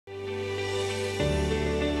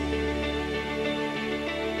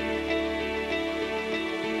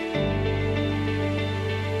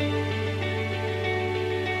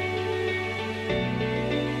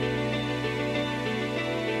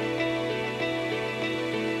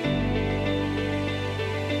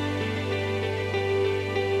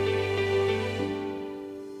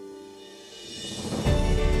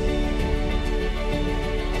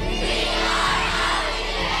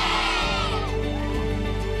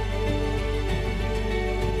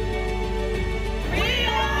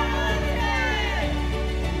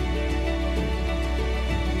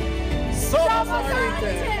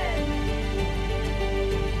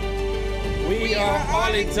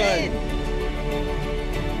Arlington.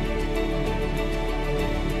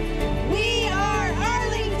 We are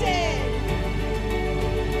Arlington.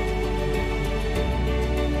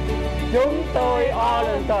 Chúng tôi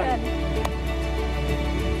Arlington.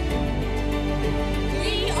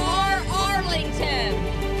 We are Arlington.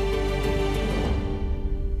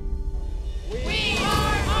 We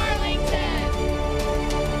are Arlington.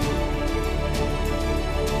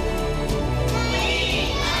 We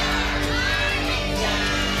are Arlington.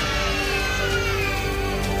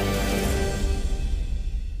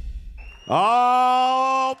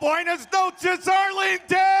 Oh, buenas noches,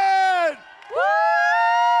 Arlington!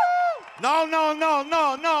 No, no, no,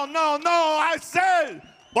 no, no, no, no. I said,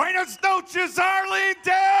 buenas noches,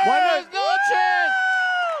 Arlington! Buenas noches.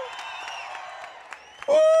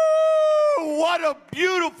 Woo! What a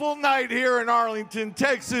beautiful night here in Arlington,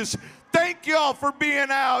 Texas. Thank you all for being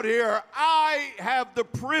out here. I have the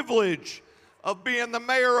privilege of being the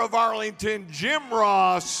mayor of Arlington, Jim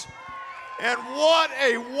Ross. And what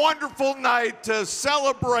a wonderful night to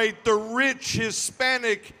celebrate the rich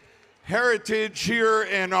Hispanic heritage here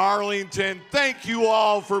in Arlington. Thank you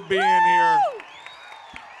all for being here.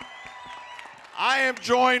 I am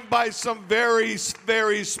joined by some very,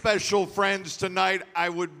 very special friends tonight. I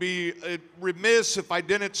would be remiss if I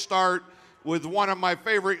didn't start with one of my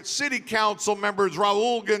favorite city council members,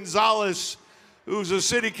 Raul Gonzalez, who's a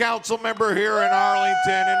city council member here in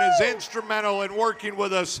Arlington and is instrumental in working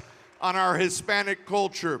with us on our Hispanic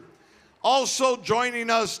culture. Also joining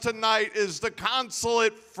us tonight is the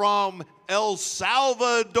consulate from El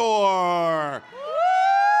Salvador,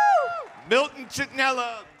 Milton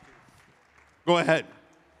Chitnella. Go ahead.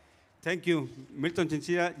 Thank you, Milton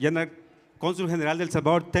Chinchilla, General Consul General del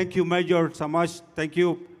Salvador. Thank you, Mayor, so much. Thank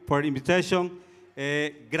you for the invitation.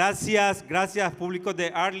 Gracias, público de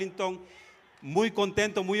Arlington. Muy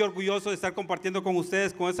contento, muy orgulloso de estar compartiendo con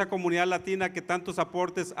ustedes, con esa comunidad latina que tantos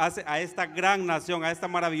aportes hace a esta gran nación, a esta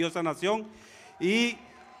maravillosa nación. Y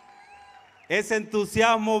ese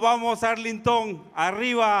entusiasmo, vamos Arlington,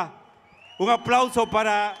 arriba. Un aplauso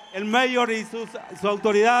para el mayor y su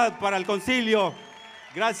autoridad, para el concilio.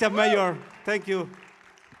 Gracias, Mayor. Thank you.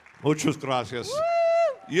 Muchas gracias.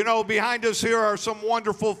 You know, behind us here are some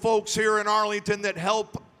wonderful folks here in Arlington that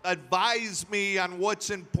help advise me on what's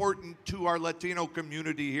important to our Latino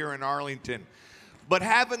community here in Arlington. But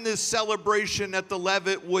having this celebration at the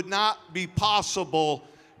Levitt would not be possible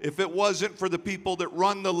if it wasn't for the people that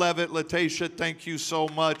run the Levitt. Letitia, thank you so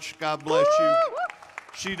much. God bless you.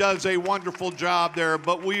 She does a wonderful job there.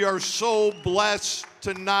 But we are so blessed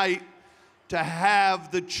tonight to have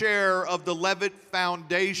the chair of the Levitt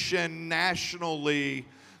Foundation nationally,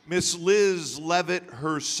 Miss Liz Levitt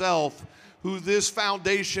herself, who this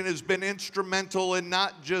foundation has been instrumental in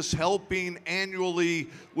not just helping annually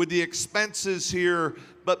with the expenses here,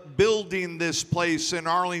 but building this place in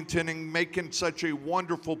Arlington and making such a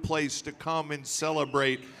wonderful place to come and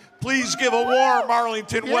celebrate. Please give a warm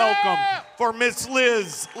Arlington welcome for Miss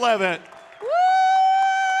Liz Levitt.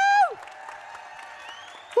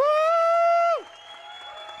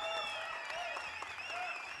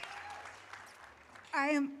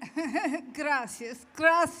 I am, gracias.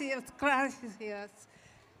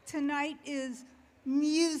 Tonight is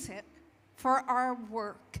music for our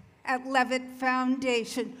work at Levitt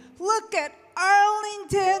Foundation. Look at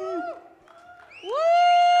Arlington.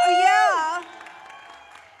 Oh, yeah.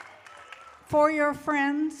 For your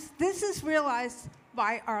friends, this is realized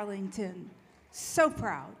by Arlington. So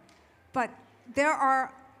proud. But there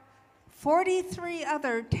are 43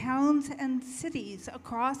 other towns and cities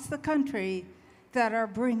across the country that are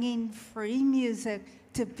bringing free music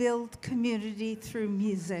to build community through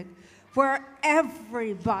music, where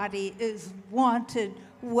everybody is wanted,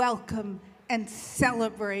 welcome, and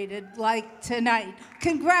celebrated like tonight.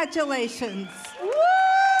 Congratulations.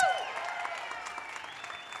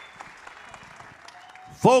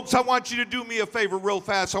 Folks, I want you to do me a favor real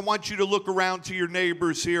fast. I want you to look around to your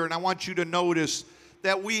neighbors here, and I want you to notice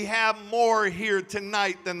that we have more here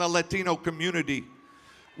tonight than the Latino community.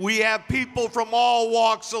 We have people from all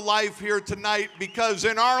walks of life here tonight because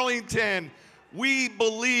in Arlington, we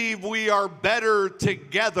believe we are better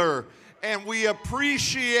together, and we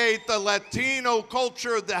appreciate the Latino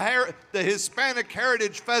culture, the Hispanic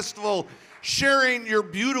Heritage Festival, sharing your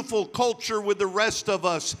beautiful culture with the rest of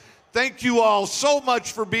us. Thank you all so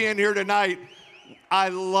much for being here tonight. I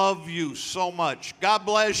love you so much. God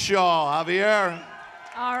bless y'all. Javier.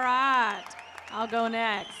 All right. I'll go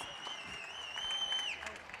next.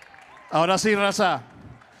 Ahora sí, raza.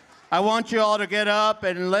 I want you all to get up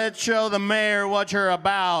and let's show the mayor what you're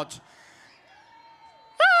about.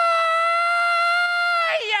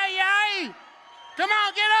 Ay, ay, ay. Come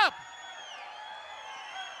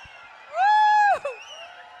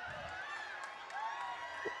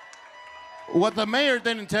What the mayor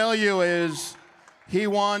didn't tell you is he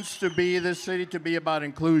wants this city to be about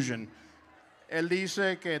inclusion. Él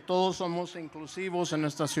dice que todos somos inclusivos en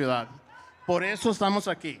esta ciudad. Por eso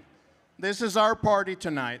estamos aquí. This is our party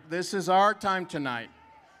tonight. This is our time tonight.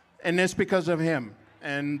 And it's because of him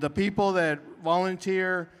and the people that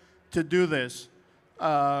volunteer to do this.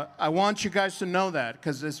 I want you guys to know that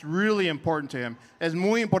because it's really important to him. Es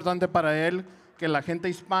muy importante para él que la gente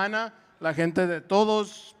hispana, la gente de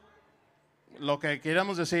todos, lo que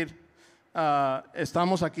queramos decir,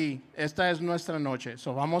 estamos aquí. Esta es nuestra noche.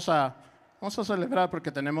 So vamos a celebrar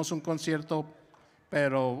porque tenemos un concierto,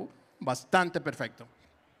 pero bastante perfecto.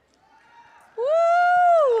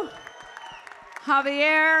 Woo!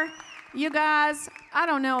 Javier, you guys, I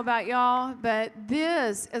don't know about y'all, but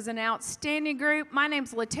this is an outstanding group. My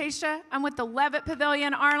name's Letitia. I'm with the Levitt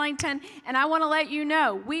Pavilion, Arlington, and I want to let you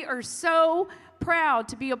know we are so proud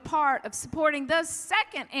to be a part of supporting the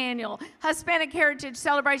second annual Hispanic Heritage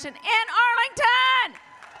Celebration in Arlington,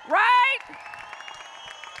 right?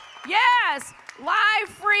 Yes, live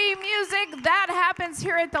free music, that happens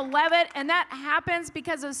here at the Levitt, and that happens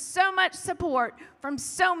because of so much support from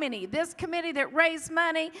so many. This committee that raised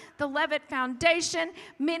money, the Levitt Foundation,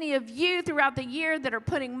 many of you throughout the year that are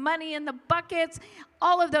putting money in the buckets,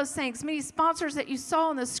 all of those things, many sponsors that you saw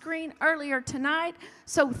on the screen earlier tonight.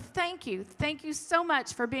 So thank you so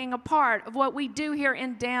much for being a part of what we do here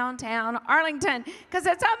in downtown Arlington, because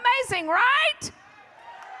it's amazing, right?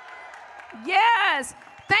 Yes.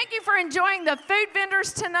 Thank you for enjoying the food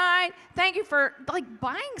vendors tonight. Thank you for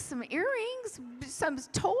buying some earrings, some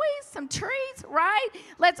toys, some treats, right?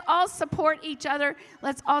 Let's all support each other.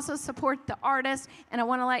 Let's also support the artists. And I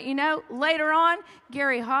want to let you know, later on,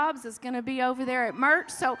 Gary Hobbs is going to be over there at merch.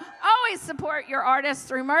 So always support your artists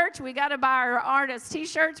through merch. We got to buy our artist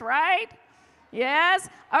t-shirts, right? Yes?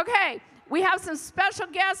 Okay. We have some special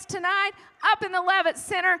guests tonight up in the Levitt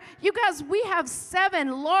Center. You guys, we have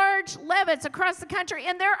 7 large Levitts across the country,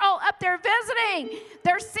 and they're all up there visiting.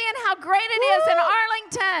 They're seeing how great it is in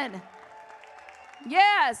Arlington.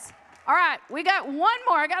 Yes. All right, we got one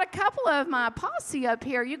more. I got a couple of my posse up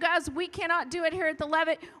here. You guys, we cannot do it here at the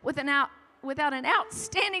Levitt without an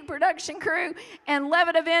outstanding production crew and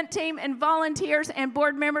Levitt event team and volunteers and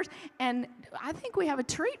board members. And I think we have a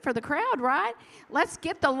treat for the crowd, right? Let's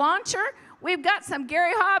get the launcher. We've got some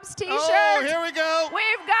Gary Hobbs t-shirts. Oh, here we go.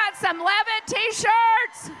 We've got some Levitt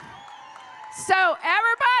t-shirts. So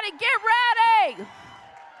everybody get ready.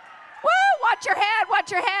 Woo, watch your head,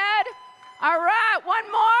 watch your head. All right,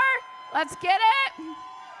 one more. Let's get it.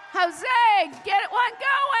 Jose, get it one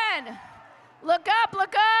going. Look up,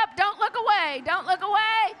 don't look away, don't look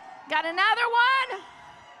away. Got another one?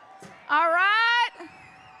 All right.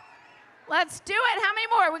 Let's do it. How many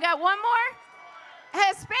more? We got one more?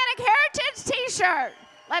 Hispanic Heritage t-shirt.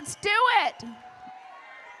 Let's do it.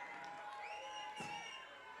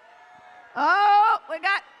 Oh, they're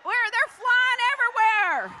flying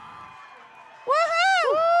everywhere.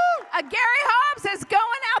 Woohoo! Woo. Gary Hobbs is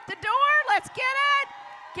going out the door. Let's get it.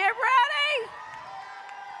 Get ready.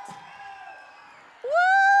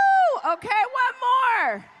 Woo! Okay, one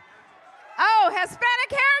more. Oh, Hispanic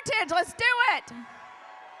Heritage. Let's do it.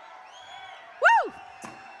 Woo!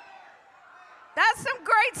 That's some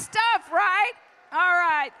great stuff, right? All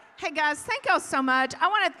right. Hey, guys, thank y'all so much. I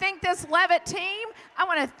want to thank this Levitt team. I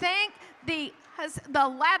want to thank the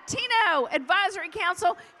Latino Advisory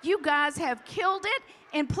Council. You guys have killed it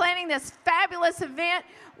in planning this fabulous event.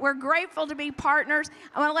 We're grateful to be partners.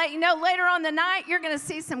 I want to let you know later on the night, you're going to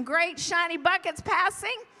see some great shiny buckets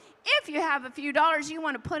passing. If you have a few dollars you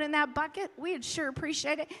want to put in that bucket, we'd sure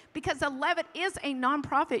appreciate it, because the Levitt is a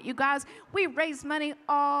nonprofit, you guys. We raise money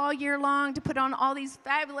all year long to put on all these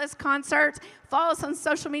fabulous concerts. Follow us on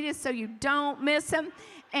social media so you don't miss them.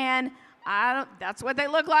 And that's what they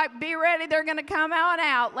look like. Be ready. They're going to come on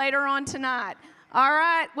out later on tonight. All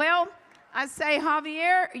right. Well, I say,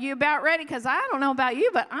 Javier, are you about ready? Because I don't know about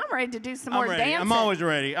you, but I'm ready to do some more dancing. I'm always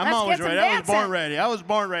ready. I'm always ready. I was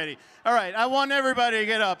born ready. All right, I want everybody to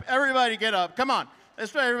get up. Everybody get up. Come on.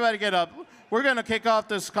 Let's everybody get up. We're going to kick off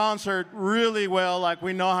this concert really well, like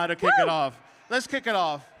we know how to kick it off. Let's kick it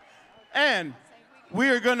off. And we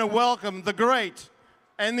are going to welcome the great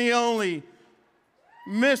and the only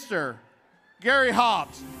Mr. Gary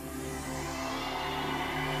Hobbs.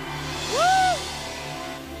 Woo!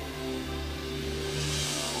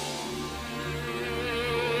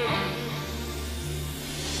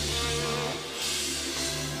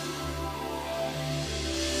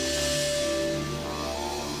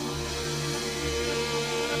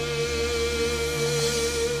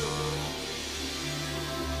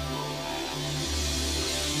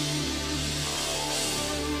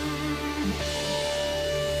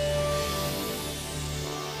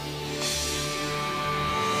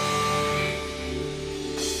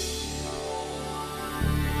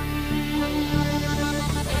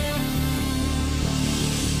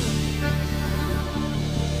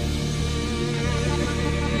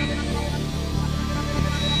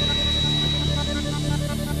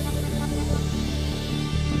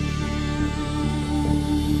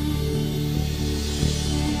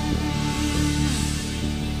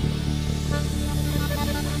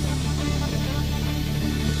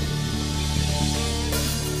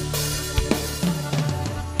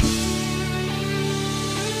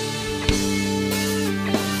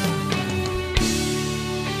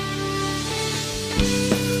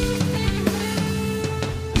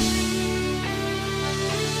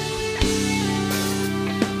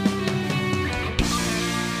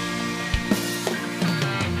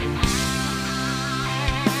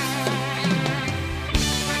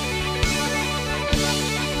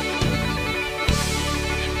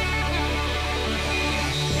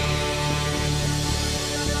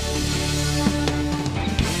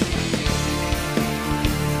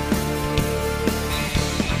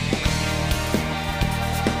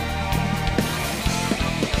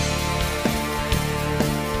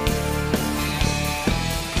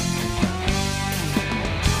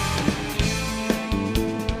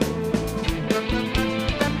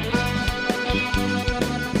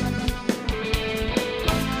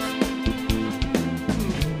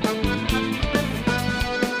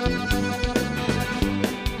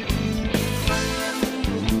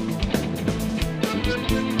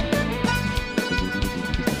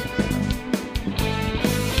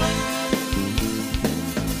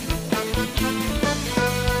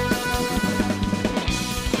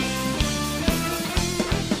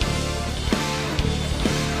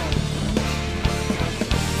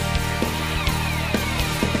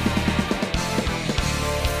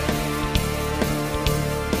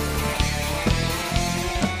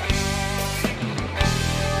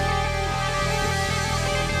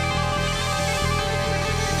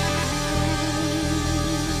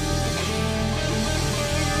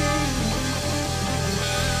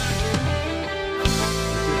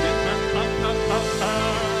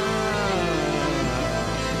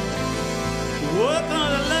 Welcome to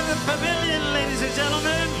the Levitt Pavilion, ladies and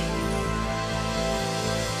gentlemen.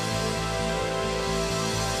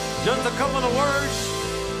 Just a couple of words.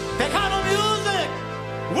 Tejano music.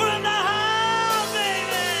 We're in the house,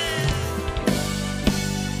 baby.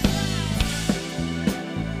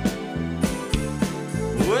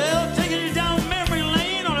 Well, taking you down memory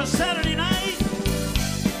lane on a Saturday night.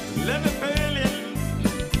 Levitt Pavilion.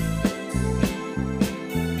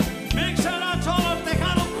 Big shout out to all of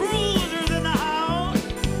Tejano cruisers in the house.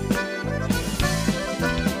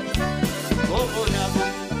 ¿Cómo le hago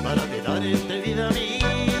para olvidarte, vida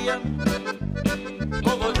mía?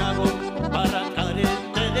 ¿Cómo le hago para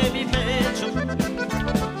caerte de mi pecho?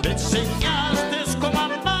 Me enseñaste cómo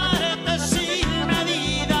amarte sin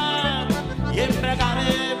medida y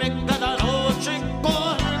embriagarme cada noche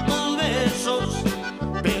con tus besos,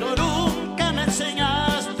 pero nunca me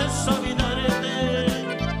enseñaste a olvidarte.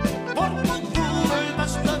 Por tu culpa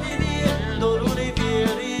estoy viviendo un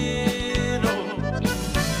infierno.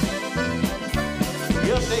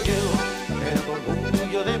 Yo te llevo el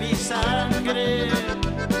orgullo de mi sangre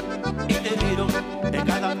y te miro de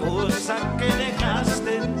cada cosa que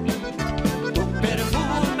dejaste. Tu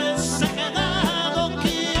perfume se ha quedado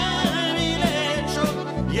aquí en mi lecho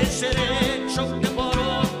y ese lecho que por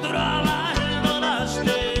otro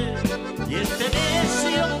abandonaste. Y este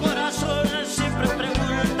necio corazón siempre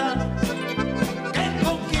pregunta que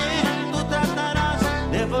con quién tú tratarás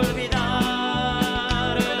de olvidarme.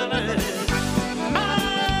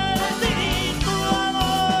 Maldito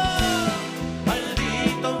amor,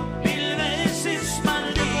 maldito, mil veces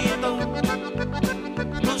maldito.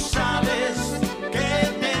 Tú sabes que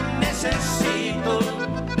te necesito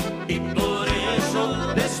y por eso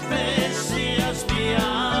desprecias mi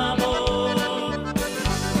amor.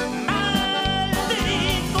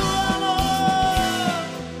 Maldito amor,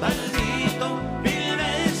 maldito, mil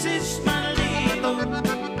veces maldito.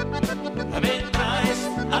 Me traes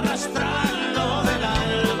arrastrando del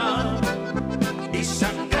alma y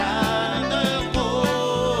sangrando el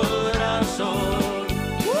corazón.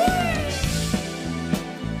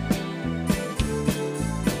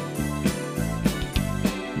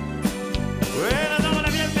 Bueno, damos la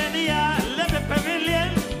bienvenida a Levitt Pavilion.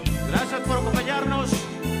 Gracias por acompañarnos.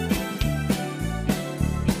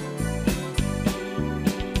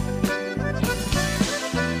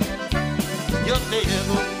 Yo te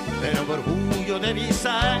llevo el orgullo de mi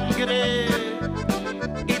sangre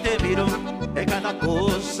y te miro de cada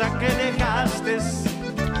cosa que dejaste.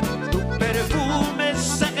 Tu perfume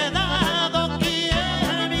se ha quedado aquí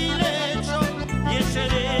en mi lecho y ese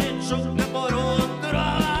lecho que por otro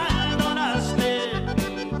abandonaste.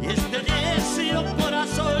 Y este necio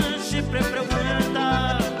corazón siempre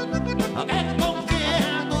pregunta ¿a qué con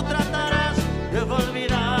quién tú tratarás de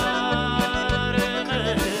olvidarme?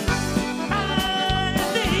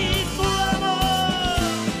 Maldito amor,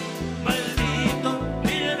 maldito,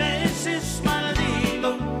 mil veces maldito.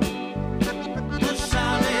 Tú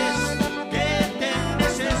sabes que te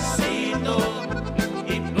necesito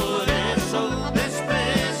y por eso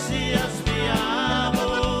desprecias mi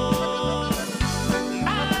amor.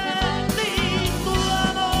 Maldito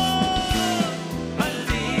amor,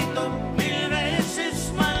 maldito, mil veces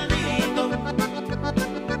maldito.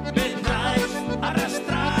 Me traes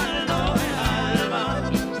arrastrando el alma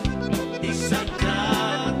y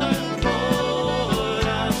sangrando el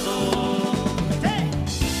corazón. ¡Hey!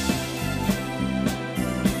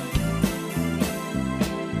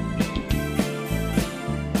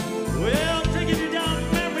 Well, taking you down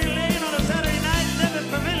memory lane on a Saturday night, Levitt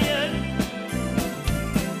Pavilion.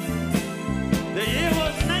 The year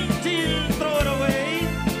was 19, throw it away.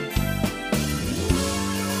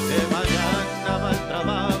 De mañana va al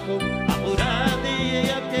trabajo, apurada y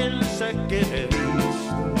ella piensa que me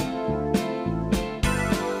visto.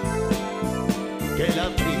 Que la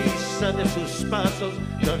prisa de sus pasos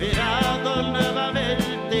lo ha mirado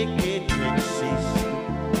nuevamente que no existe.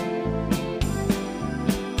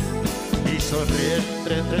 Y sonriente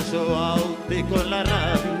entre su auto y con la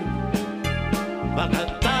radio va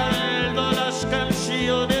cantando las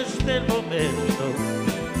canciones del momento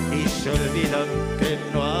y se olvidan que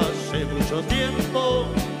no hace mucho tiempo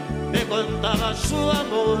me contaba su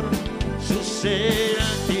amor, su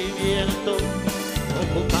sentimiento.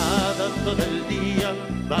 Ocupada todo el día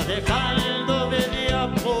va dejándome de a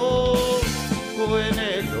poco en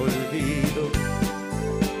el olvido.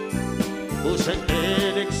 Usa el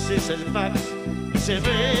telex, es el fax y se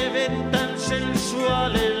ve tan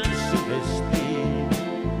sensual en su vestido.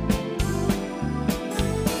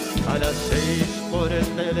 A las 6 por el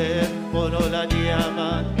teléfono la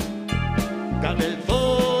llaman, cambia el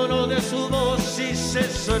tono de su voz y se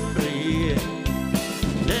sonríe.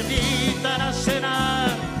 te invitan a cenar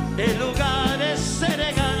en lugares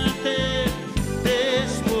elegantes,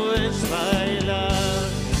 después bailar,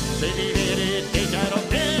 se divierte, ya no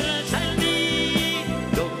piensa en mí,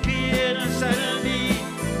 no piensa en mí,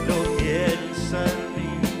 no piensa en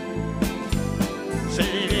mí, se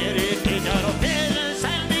divierte, ya no piensa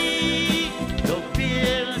en mí, no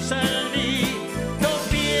piensa en mí, no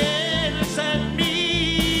piensa en mí.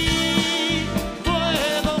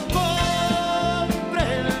 Puedo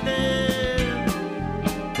comprender,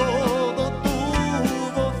 todo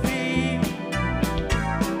tuvo fin,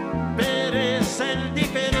 pero esa es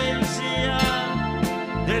diferencia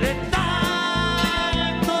del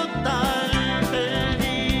estar total feliz.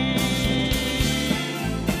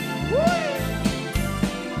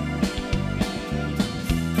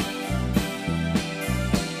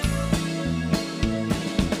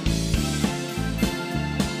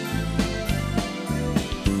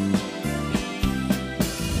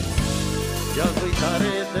 Ya fui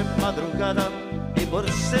tarde de madrugada y por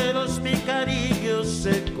celos mi cariño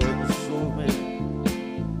se consume.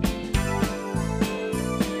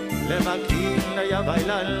 Le maquina ya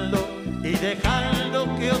bailando y dejando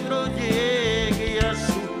que otro llegue a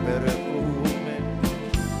su perfume.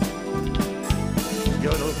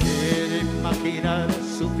 Yo no quiero imaginar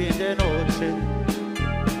su fin de noche,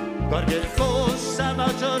 cualquier cosa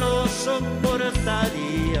más yo no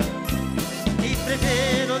soportaría. Y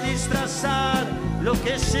prefiero disfrazar lo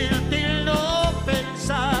que siento y no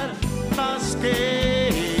pensar más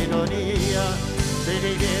que ironía. Se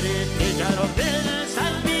divierte, ya no piensa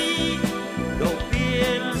en mí, no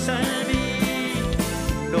piensa en mí,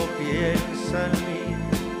 no piensa en mí.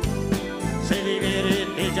 Se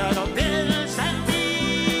divierte, ya no piensa en mí,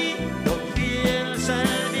 no piensa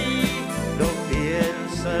en mí, no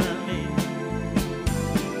piensa en mí.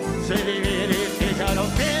 Se divierte, ya no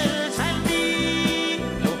piensa en mí,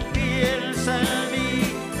 no piensa en mí,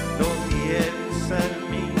 no piensa en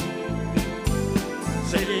mí.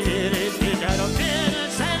 Se divierte, ya no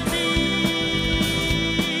piensa en mí,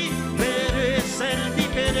 pero esa es la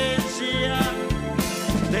diferencia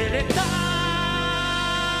del tanto,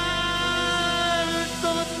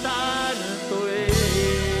 tanto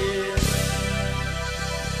es.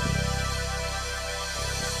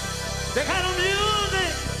 Dejaron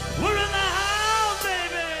music, we're in the house,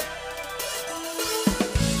 baby.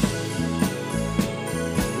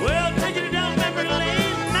 Well, taking it down memory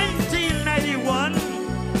lane, 1991.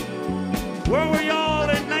 Where were y'all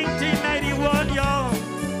in 1991, y'all?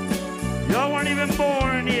 Y'all weren't even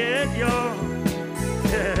born yet, y'all.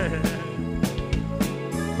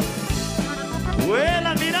 Well,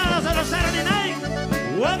 las miradas a los Saturday night.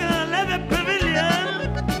 Welcome to the Levitt Pavilion.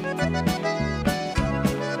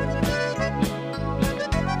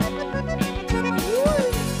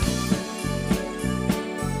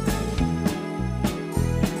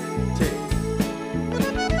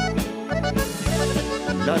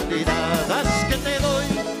 Las miradas que te doy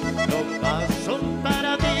no más son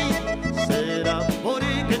para ti, será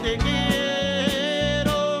porque te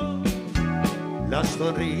quiero. Las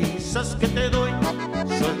sonrisas que te doy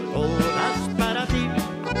son todas para ti,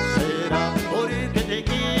 será porque te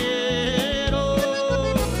quiero.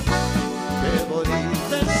 Qué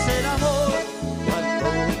bonito es el amor cuando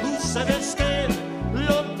tú sabes que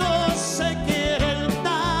los dos se quieren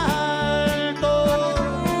tanto.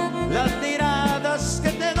 Las miradas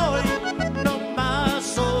que te doy no más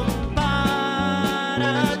son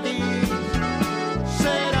para ti,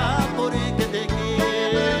 será porque te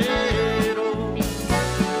quiero.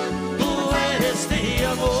 Tú eres mi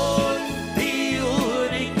amor, mi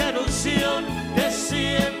única ilusión que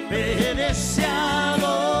siempre he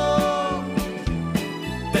deseado.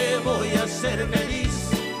 Te voy a hacer feliz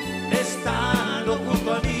estando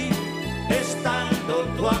junto a mí, estando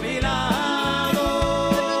tú a mi lado.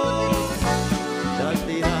 Las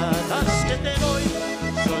miradas que te doy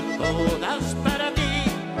son todas para ti,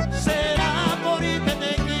 será porque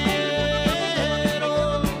te quiero.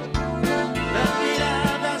 Las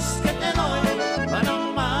miradas que te doy no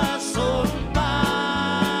más son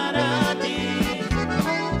para ti,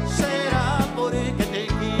 será porque te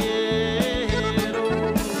quiero.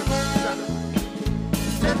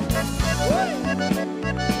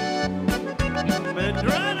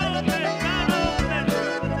 Medrano, Medrano,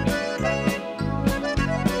 Medrano.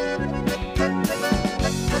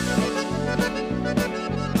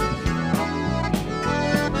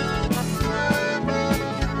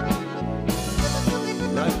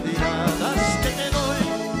 Las miradas que te doy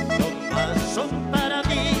no más son para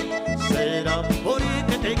ti, será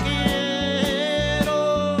porque te quiero.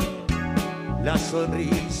 Las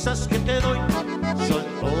sonrisas que te doy son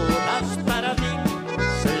todas para ti,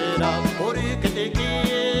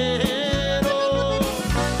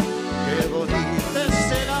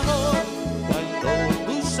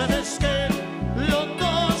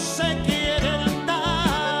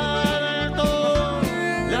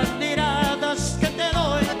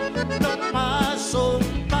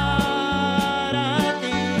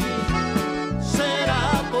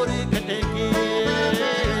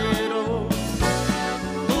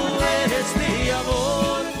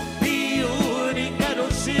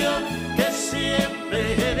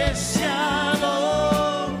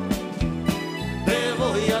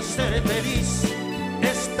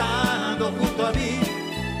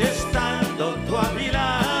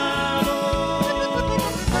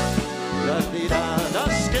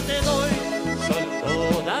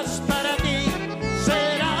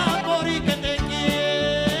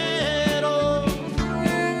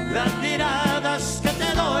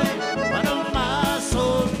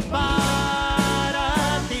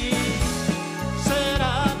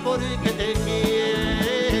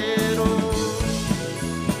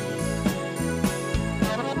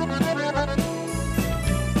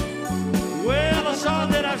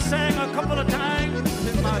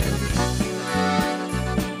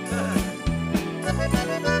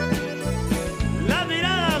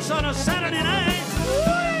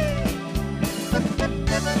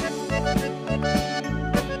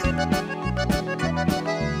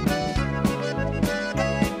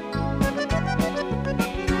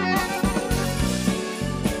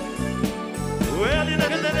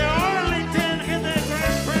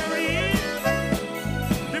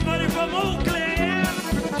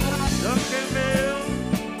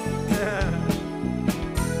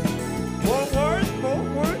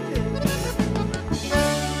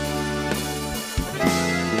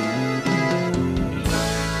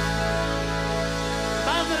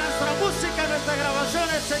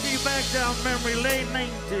 back down memory lane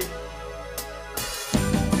 90.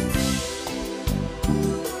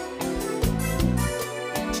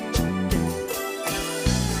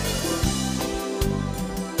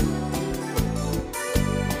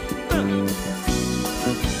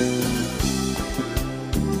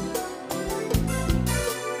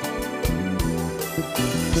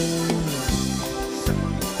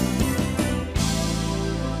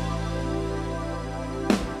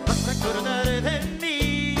 Vas a acordar de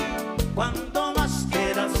mí cuando más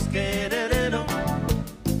quieras quererlo.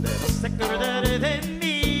 Te vas a acordar de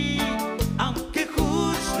mí aunque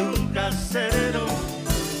jures nunca serlo.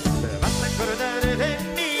 Te vas a acordar de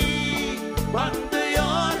mí cuando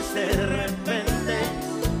llores de repente,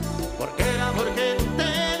 porque el amor que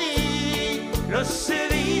te di no se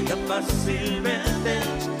evita fácilmente.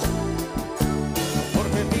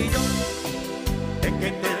 Porque fui yo el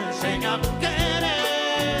que te enseña a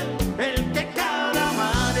querer, el que cada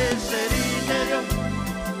amanecer y te dio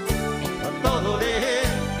todo de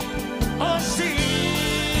él. Oh sí,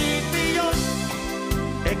 fui yo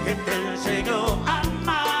el que te enseñó a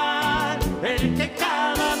amar, el que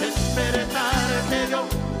cada despertar te dio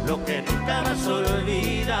lo que nunca vas a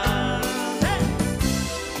olvidar.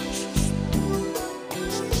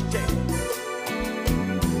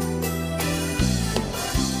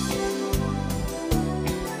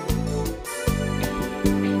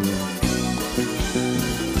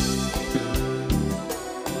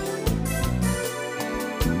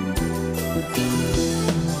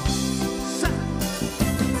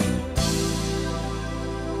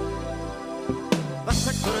 Vas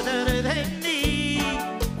a acordar de mí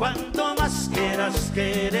cuando más quieras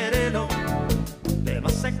quererlo. Te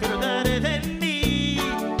vas a acordar de mí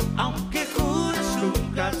aunque jures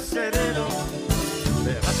nunca serlo.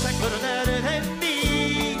 Te vas a acordar de mí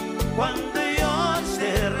cuando llores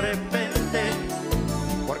de repente,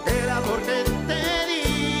 porque el amor que te di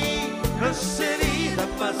no se evita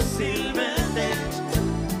fácilmente.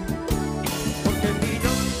 Porque fui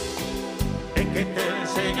yo el que te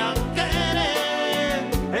enseña a querer,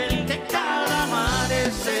 el que cada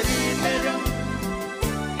amanecer y te dio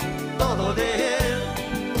todo de él.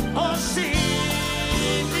 Oh sí,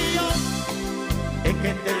 fui yo el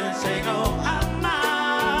que te enseñó a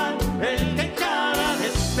amar, el que cada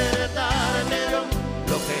despertar te dio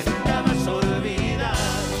lo que nunca vas a olvidar.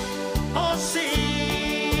 Oh sí,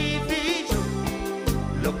 fui yo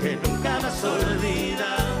lo que nunca vas a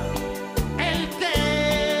olvidar. El que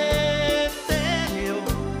te dio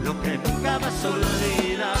lo que nunca vas a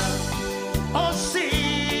olvidar. Oh sí,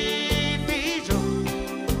 fui yo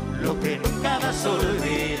lo que nunca vas a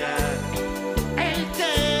olvidar. El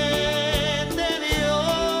que te dio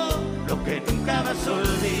lo que nunca vas a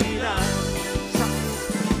olvidar.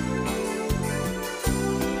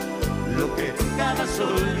 Lo que nunca vas a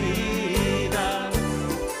olvidar.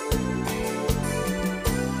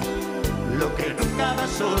 Lo que nunca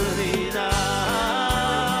vas a olvidar.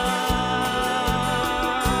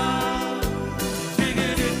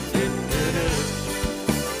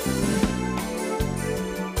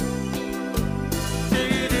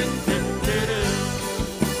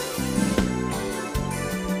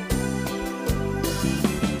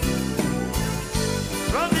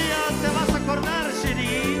 Rodríguez, te vas a acordar,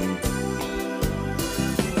 Siri.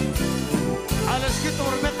 Al escrito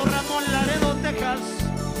por Beto Ramón, Laredo, Texas.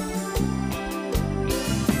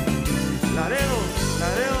 Laredo,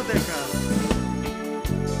 Texas.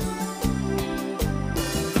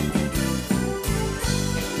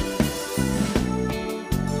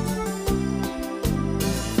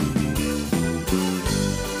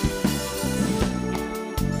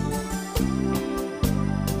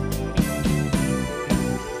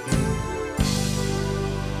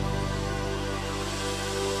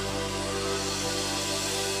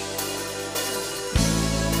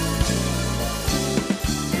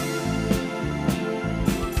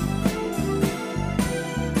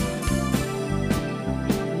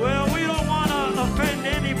 Well, we don't want to offend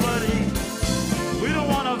anybody. We don't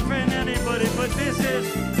want to offend anybody, but this is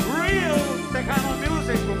real Tejano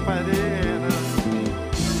music, compadre.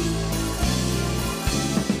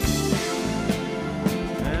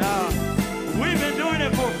 And we've been doing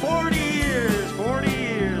it for 40 years. 40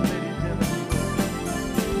 years, ladies and gentlemen.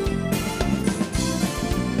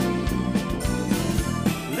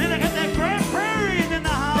 Then I got that Grand Prairie in the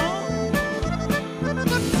house.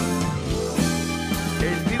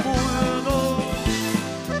 En mi mundo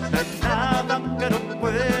no hay nada que no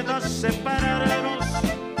pueda separarnos,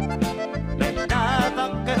 no hay nada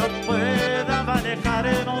que no pueda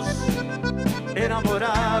manejarnos.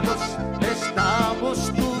 Enamorados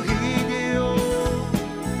estamos tú y yo.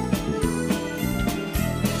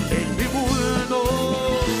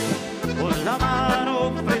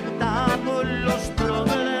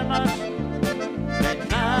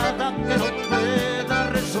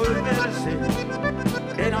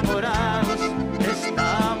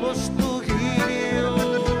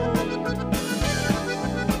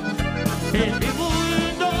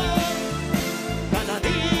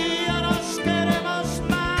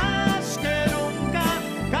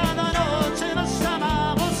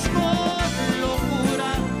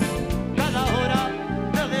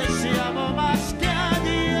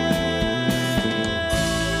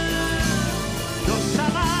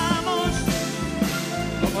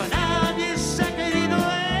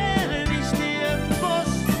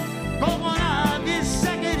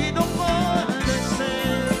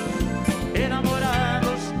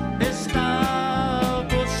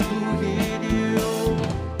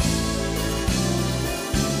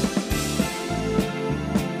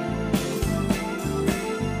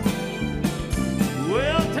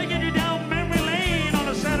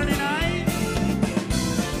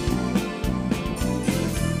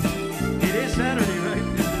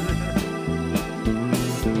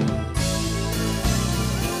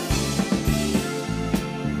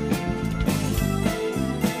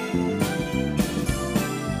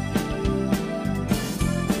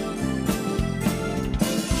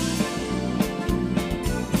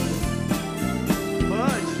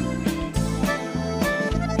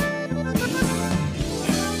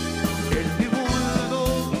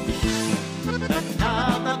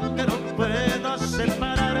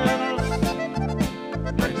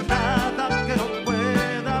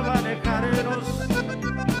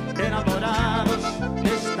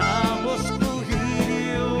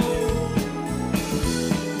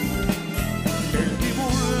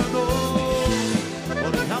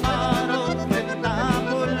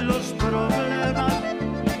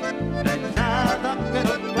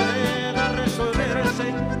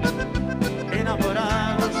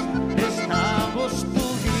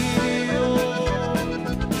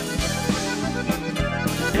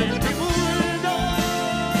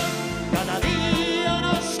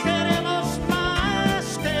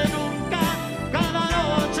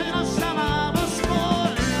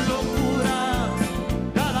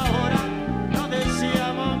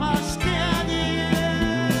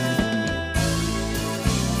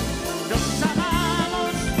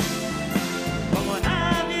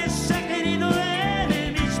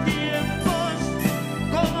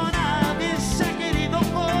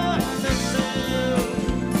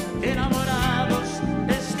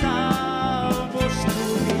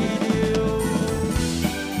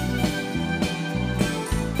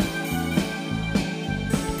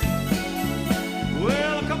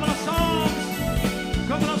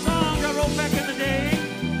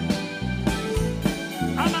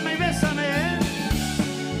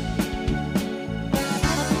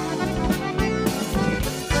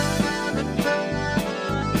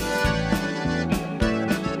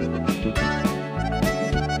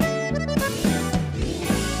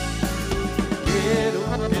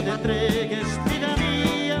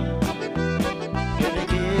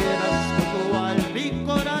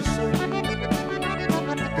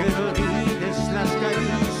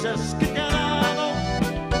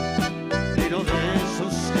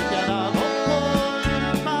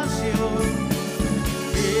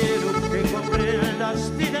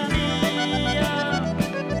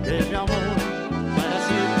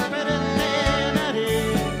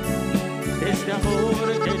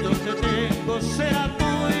 será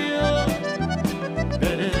tuyo.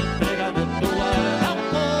 Ven, entrégame tu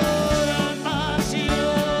amor,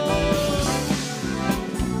 pasión.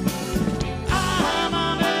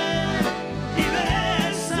 Ámame y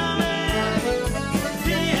bésame,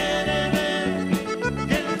 quiéreme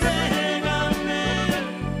y entrégame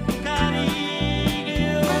tu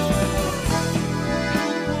cariño,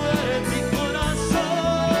 tu cuerpo y corazón.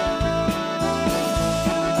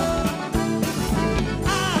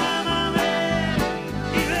 Ámame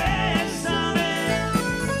y bésame,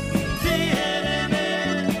 quiéreme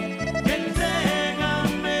y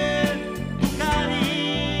entrégame tu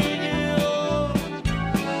cariño,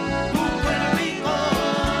 tu cuerpo y corazón.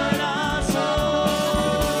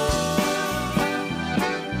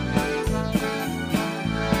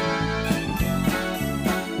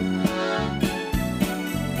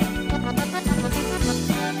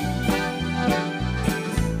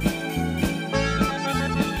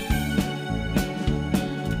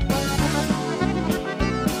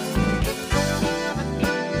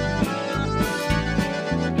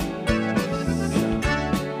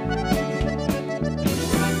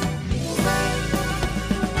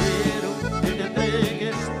 Quiero que te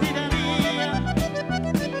entregues, vida mía,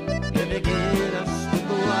 que me quieras con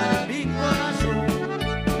tu alma y corazón,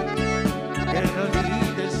 que no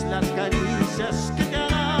olvides las caricias que te ha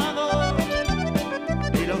dado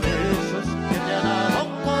y los besos que te ha dado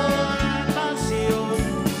con pasión.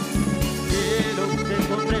 Quiero que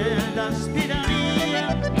comprendas, vida mía,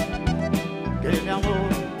 que mi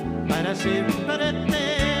amor para siempre te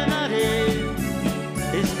daré.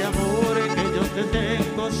 Este amor que yo te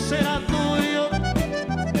tengo será tuyo.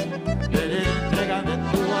 Ven, entrégame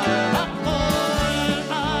tu amor,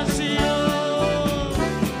 pasión.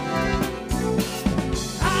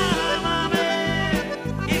 Ámame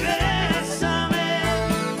y bésame,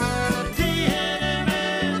 quiéreme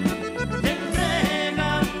y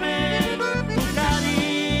entrégame tu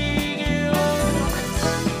cariño,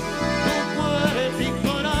 tu cuerpo y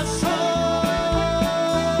corazón.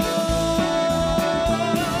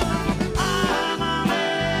 Ámame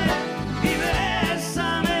y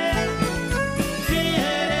bésame,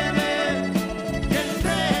 quiéreme y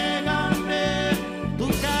entrégame tu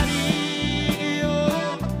cariño,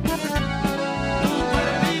 tu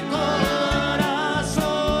cuerpo y corazón.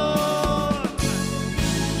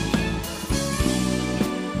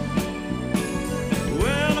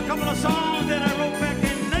 Well, a couple of songs that I wrote back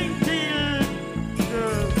in 19,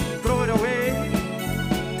 throw it away.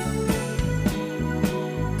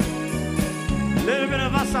 Little bit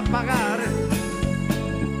of Vas a Pagar.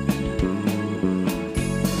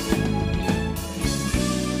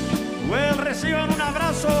 Well, reciban un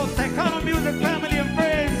abrazo, Tejano Music Family and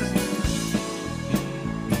Friends.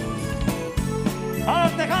 All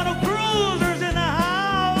Tejano Cruisers in the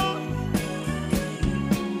house.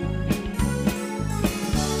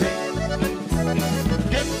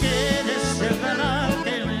 ¿Qué quieres el ganar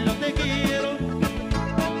que no te quiero?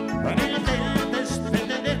 No intentes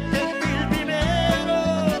pretenderte el primero.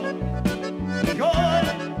 Y hoy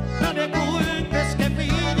no me culpes que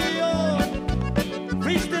pidió.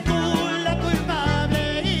 Fuiste tú la culpable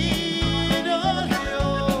y no yo.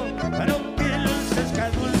 No pienses que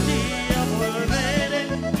algún día volveré.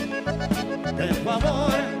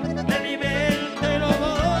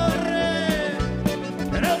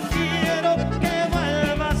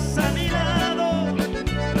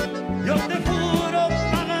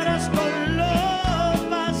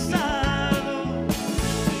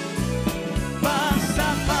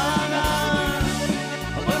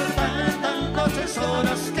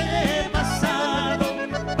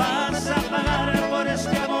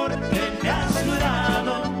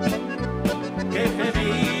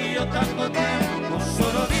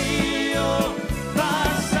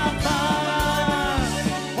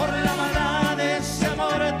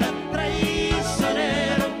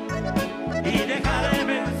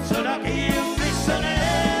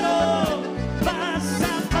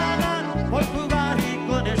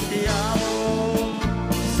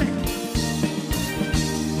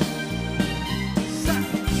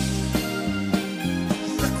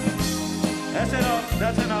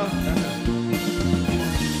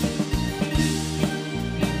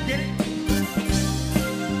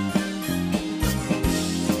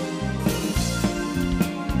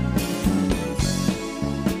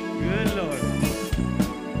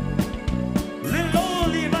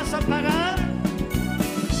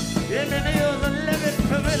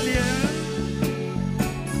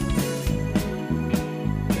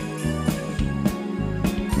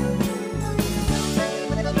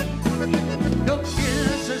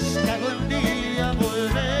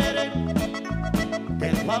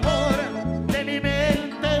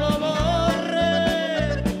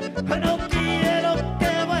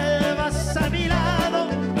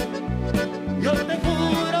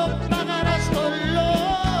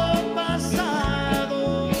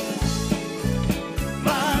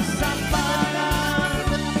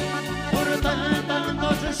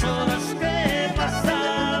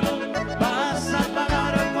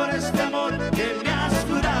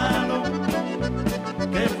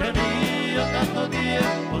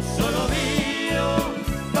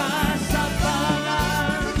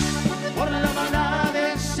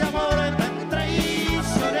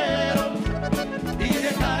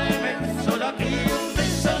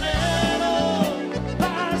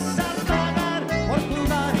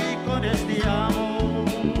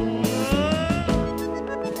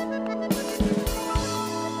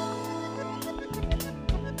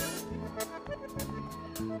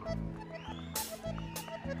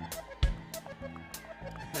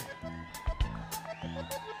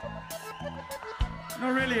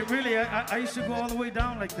 really, I used to go all the way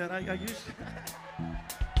down like that. I used to.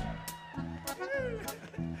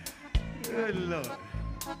 Good Lord.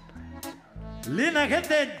 Linda, get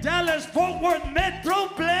that Dallas Fort Worth Metro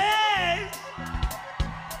place.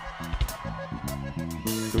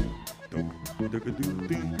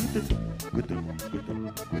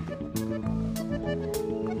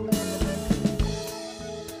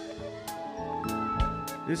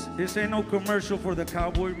 This ain't no commercial for the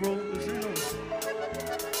cowboy, bro. This ain't no...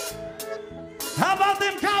 How about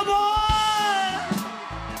them cowboys?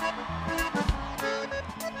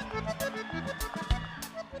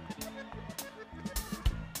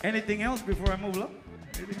 Anything else before I move along?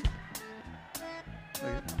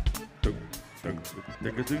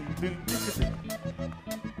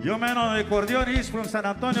 Your man on the accordion, he's from San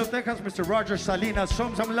Antonio, Texas, Mr. Roger Salinas. Show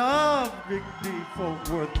him some love, Big D Fort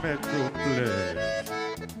Worth Metro Place.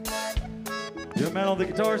 Your man on the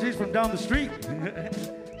guitars, he's from down the street.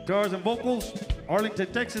 Guitars and vocals,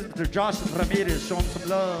 Arlington, Texas, Mr. Josh Ramirez. Show him some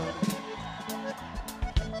love.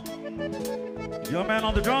 Your man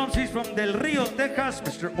on the drums, he's from Del Rio, Texas,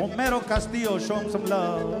 Mr. Homero Castillo. Show him some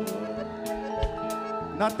love.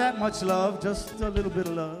 Not that much love, just a little bit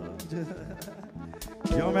of love.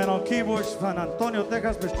 Your man on keyboards, San Antonio,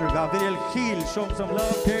 Texas, Mr. Gabriel Gil. Show him some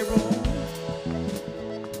love, Gabriel.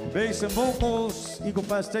 Bass and vocals, Eagle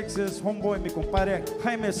Pass, Texas, homeboy, mi compadre,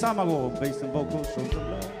 Jaime Samago. Bass and vocals, show him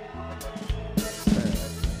some love.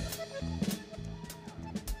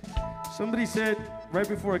 Somebody said right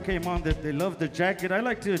before I came on that they love the jacket. I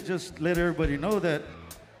like to just let everybody know that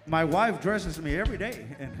my wife dresses me every day.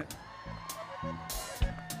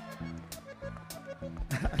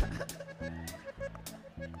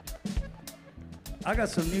 I got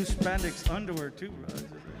some new spandex underwear too, bro.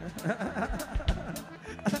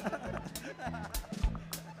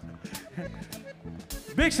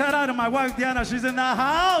 Big shout out to my wife, Diana. She's in the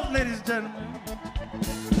house, ladies and gentlemen.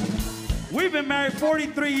 We've been married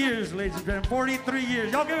 43 years, ladies and gentlemen. 43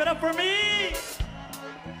 years. Y'all give it up for me.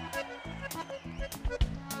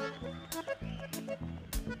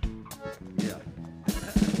 Yeah.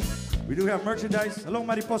 We do have merchandise. Hello,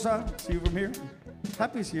 Mariposa. See you from here.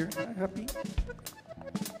 Happy's here. Happy.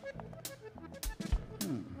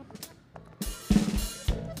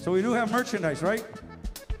 So we do have merchandise, right?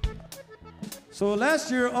 So last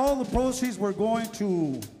year, all the proceeds were going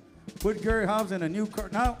to put Gary Hobbs in a new car.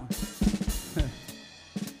 Now,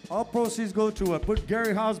 all proceeds go to put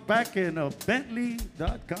Gary Hobbs back in a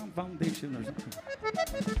Bentley.com foundation or something.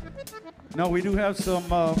 Now, we do have some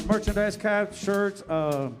merchandise, caps, shirts.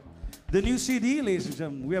 The new CD, ladies and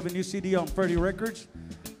gentlemen. We have a new CD on Freddie Records.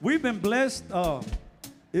 We've been blessed.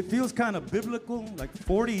 It feels kind of biblical, like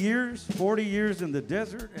 40 years in the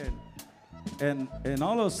desert, and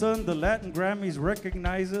all of a sudden the Latin Grammys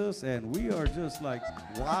recognize us, and we are just like,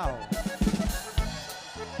 wow.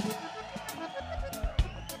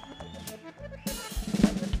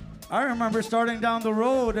 I remember starting down the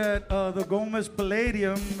road at the Gomez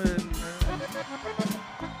Palladium, and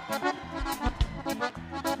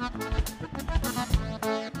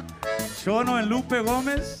Chono and Lupe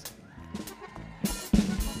Gomez.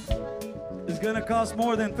 It's gonna cost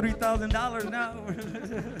more than $3,000 now.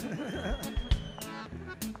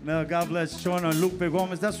 No, God bless Chono and Lupe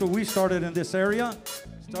Gomez. That's where we started in this area.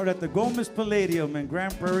 Started at the Gomez Palladium in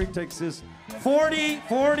Grand Prairie, Texas. 40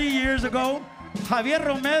 years ago. Javier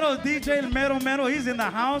Romero, DJ El Mero Mero, he's in the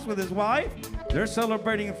house with his wife. They're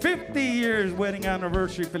celebrating 50 years wedding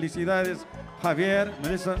anniversary. Felicidades, Javier,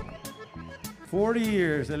 Melissa. 40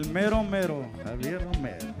 years, El Mero Mero, Javier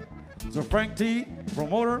Romero. So Frank T,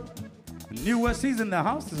 promoter. New West, he's in the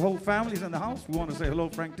house. His whole family's in the house. We want to say hello,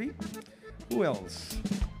 Frank T. Who else?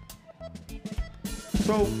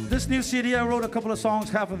 So this new CD, I wrote a couple of songs,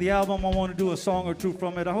 half of the album. I want to do a song or two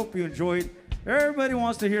from it. I hope you enjoy it. Everybody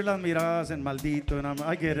wants to hear Las Miradas and Maldito, and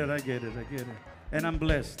I get it. And I'm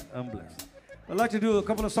blessed. I'd like to do a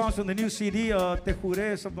couple of songs from the new CD, Te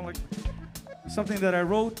Juré, something that I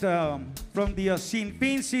wrote from the Sin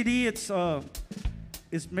Fin CD.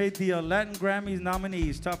 It's made the Latin Grammys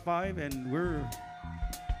nominees, top 5, and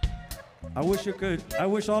I wish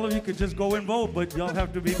all of you could just go and vote, but y'all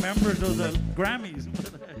have to be members of the Grammys.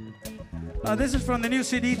 This is from the new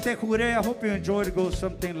CD, Te Juré. I hope you enjoy it. It goes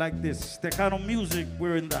something like this. Tejano music,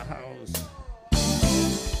 we're in the house.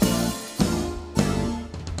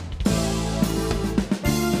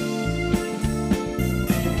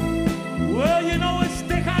 Well, you know it's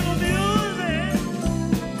Tejano music.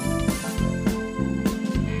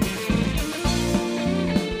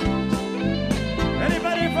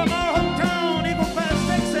 Anybody from our hometown, Eagle Pass,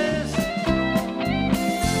 Texas?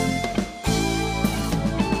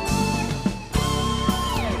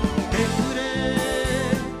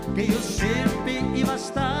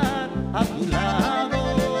 a tu lado,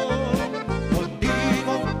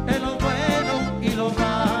 contigo en lo bueno y lo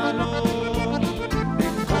malo,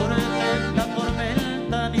 mejor en la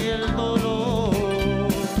tormenta ni el dolor.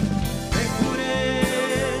 Te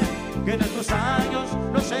juré que nuestros años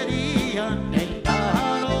no serían en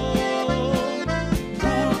vano,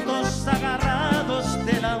 juntos agarrados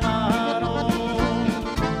de la mano,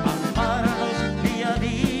 amarnos día a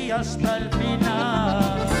día hasta el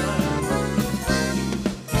final.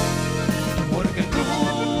 Porque tú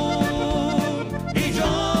y yo,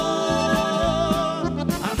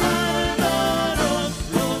 amándonos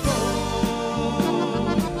los dos,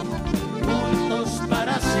 juntos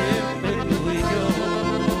para siempre tú y yo.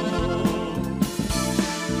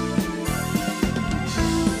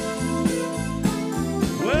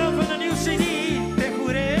 Well, from the new CD, Te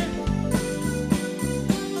Juré,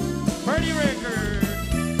 Party Record.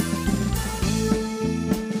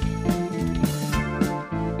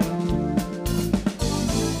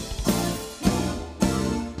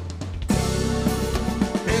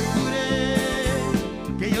 Te juré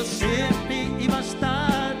que yo siempre iba a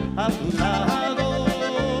estar a tu lado,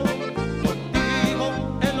 contigo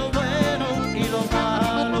en lo bueno y lo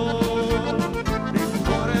malo, no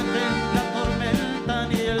importa la tormenta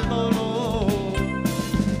ni el dolor.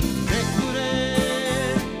 Te juré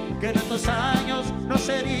que nuestros años no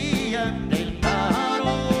serían en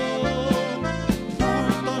vano,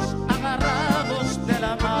 juntos agarrados de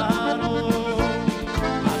la mano,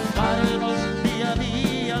 amarnos día a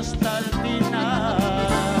día hasta el final.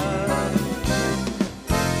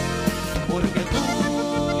 Porque tú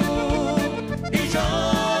y yo,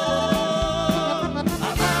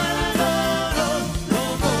 amándonos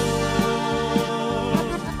los dos,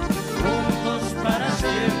 juntos para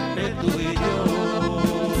siempre tú y yo.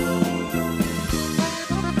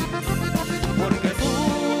 Porque tú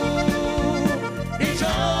y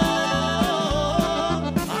yo,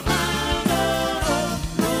 amándonos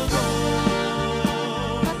los dos,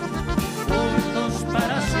 juntos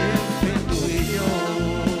para siempre tú y yo.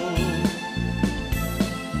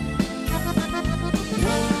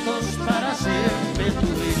 Juntos para siempre tú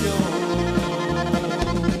y yo.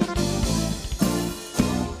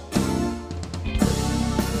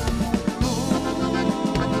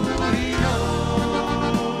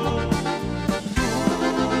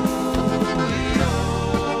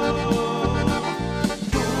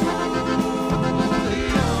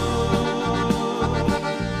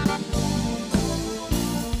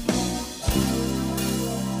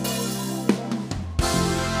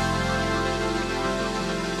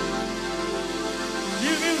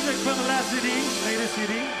 New music from the last CD, latest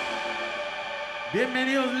CD.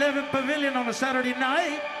 Bienvenidos Levitt Pavilion on a Saturday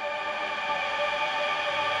night.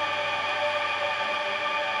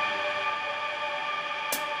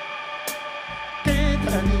 Te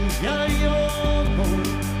daría yo por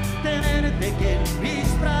tenerte que en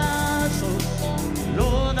mis brazos,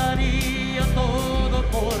 lo daría todo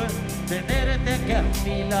por tenerte que a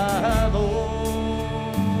mi lado.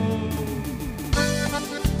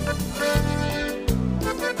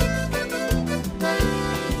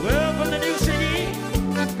 Well, from the new CD,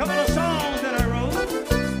 a couple of songs that I wrote.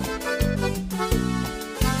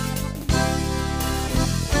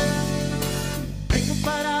 Vengo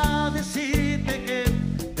para decirte que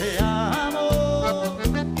te amo.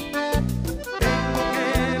 Tengo que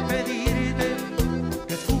pedirte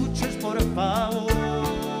que escuches por favor.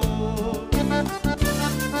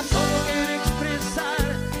 Solo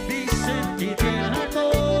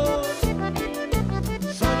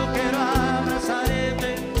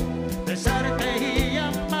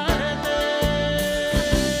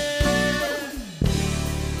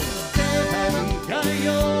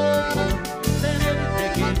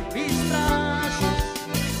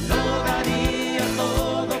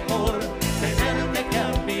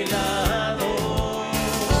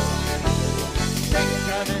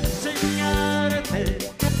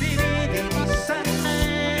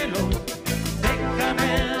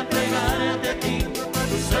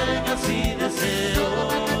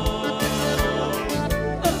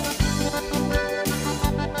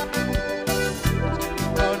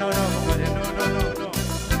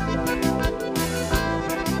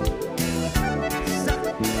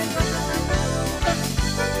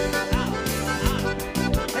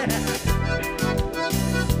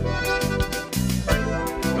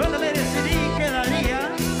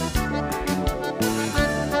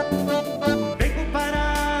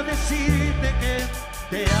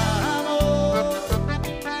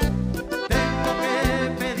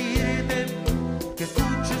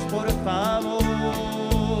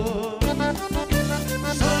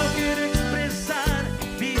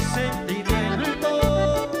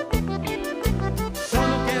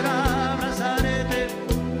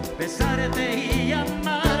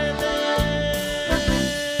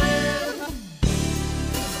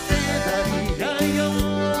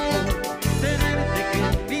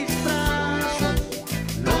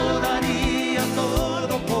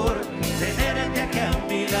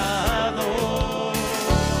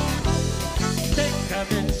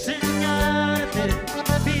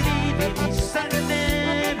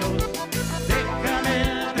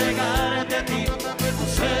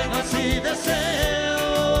y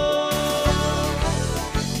deseo.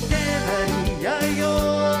 ¿Qué daría yo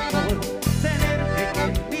por tenerte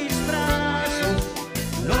en mis brazos?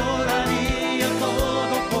 Lo daría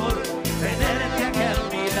todo por tenerte aquí a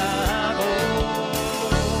mi lado.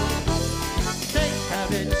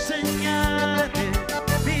 Déjame enseñarte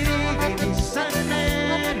mi vida y mis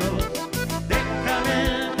anhelos. Déjame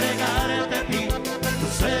entregarte a ti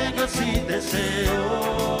tus sueños y deseos.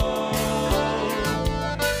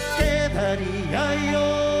 ¿Qué daría yo?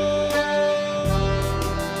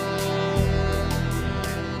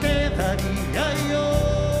 ¿Qué daría yo?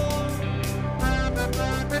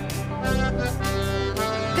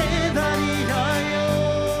 ¿Qué daría yo?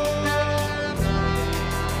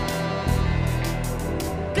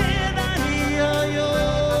 ¿Qué daría yo?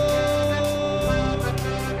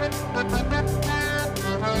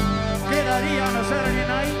 ¿Qué daría on a Saturday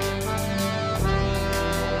night?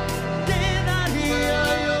 ¿Qué daría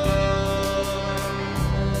yo?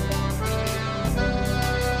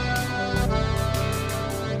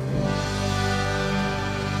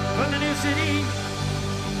 From the new city,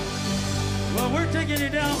 well, we're taking you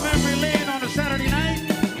down memory lane on a Saturday night.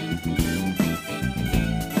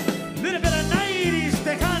 Little bit of 90s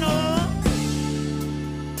Tejano.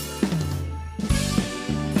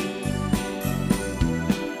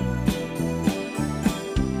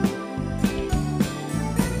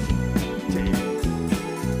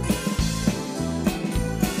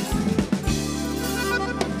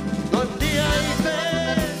 Donde hay fe,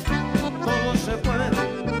 todo se puede.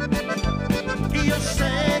 Y yo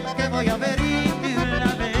sé que voy a venirte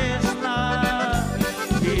una vez más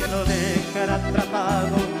y no dejar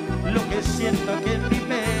atrapado lo que siento aquí en mi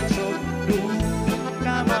pecho.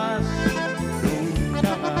 Nunca más,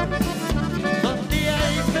 nunca más. Donde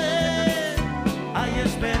hay fe, hay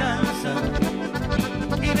esperanza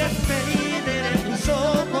y despediré en tus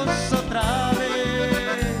ojos otra vez.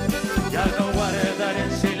 Ya no guardaré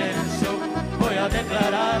en silencio, voy a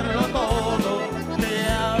declararlo todo. Te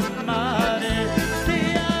amaré, te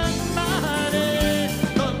amaré.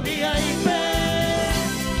 Donde hay fe,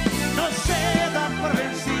 no se da por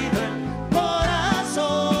vencido el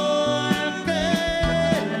corazón que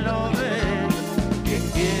lo ve, que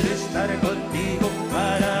quiere estar contigo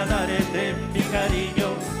para darte mi cariño.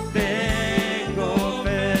 Tengo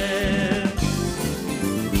fe.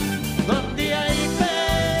 Donde hay fe,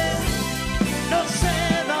 no se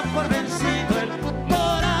da por vencido el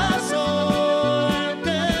corazón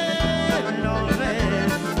que lo ve,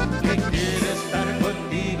 que quiere estar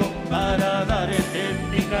contigo para darte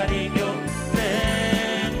mi cariño.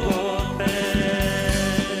 Tengo fe.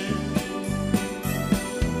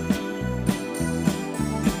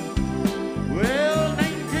 Well,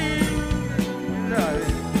 19, right.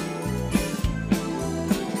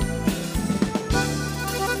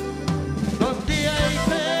 Donde hay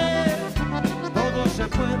fe, todo se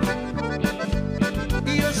puede. Y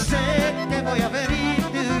yo sé que voy a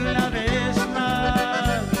venirte una vez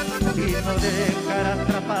más y no dejar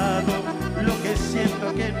atrapado lo que siento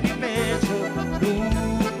aquí en mi pecho.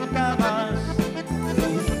 Nunca más,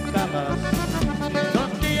 nunca más.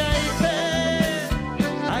 Donde hay fe,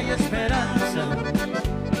 hay esperanza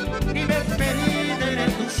y me pediré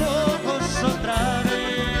en tus ojos otra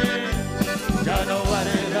vez. Ya no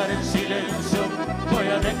guardaré en silencio, voy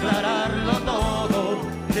a declararlo todo.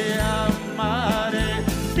 Te amaré,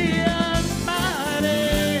 te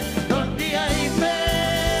amaré. Donde hay fe,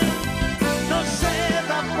 no se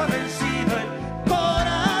da por vencido el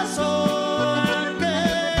corazón que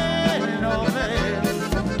lo ve,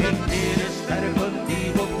 que quiere estar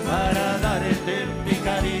contigo para darte mi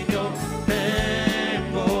cariño.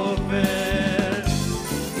 Tengo fe.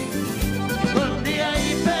 Donde hay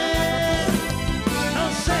fe, no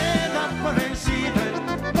se da por vencido el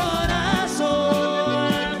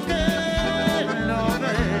corazón que lo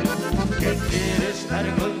ve, que quiere estar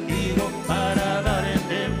contigo para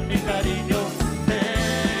darte mi cariño.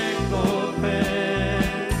 Tengo fe.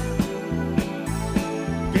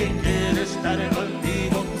 Que quiere estar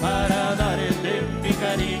contigo para darte mi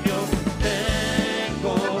cariño.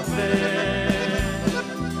 Tengo fe.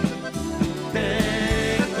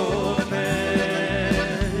 Tengo fe.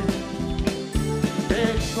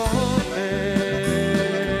 Tengo fe.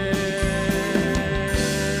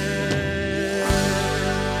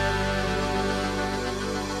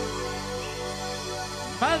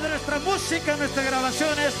 Padre, nuestra música, nuestra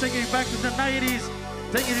grabación es Taking It Back to the 90s,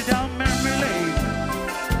 Taking It Down Memory Lane.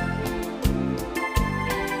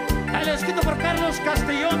 El escrito por Carlos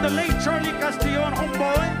Castellón, the late Charlie Castellón,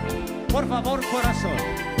 homeboy. Por favor, corazón.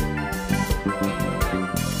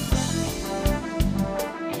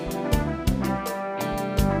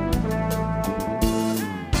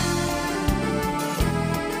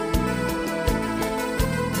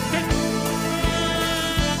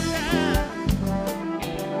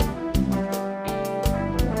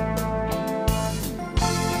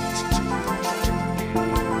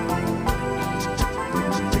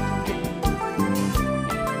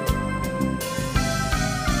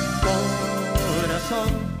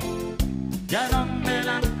 ya no me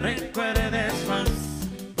la recuerdes más,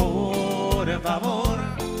 por favor.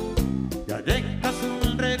 Ya dejas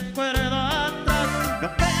un recuerdo atrás, no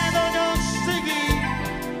puedo yo seguir.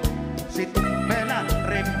 Si tú me la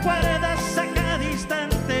recuerdas a cada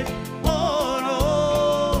instante, oh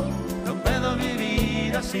no, no puedo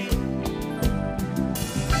vivir así.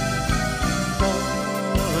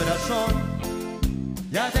 Corazón,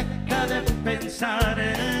 ya deja de pensar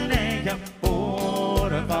en ella,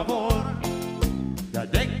 por favor. Ya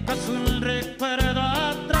dejas un recuerdo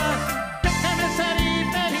atrás, déjame ser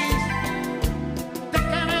infeliz,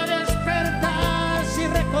 déjame despertar sin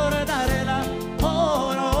recordarla,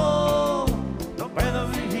 oh no, no puedo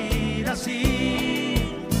vivir así.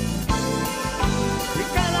 Y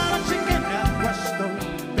cada noche que me acuesto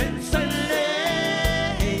pienso en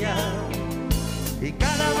ella, y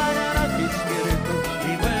cada mañana despierto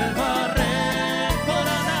y vuelvo a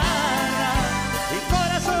recordarla. Mi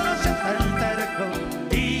corazón no sea tan terco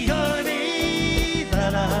y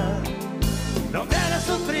olvídala. No me hagas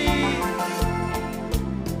sufrir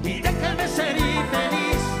y déjame ser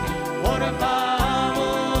infeliz, por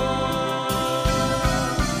favor.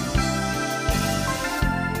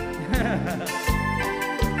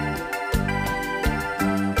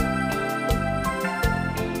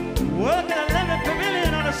 Welcome to Levitt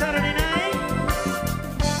Pavilion on a Saturday night.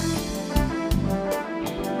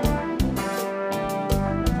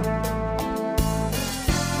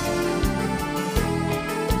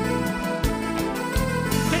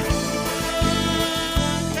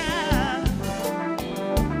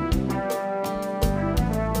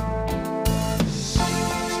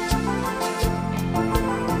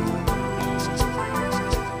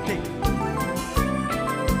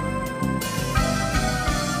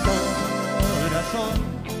 Corazón,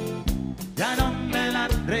 ya no me la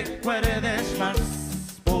recuerdes más,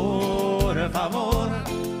 por favor.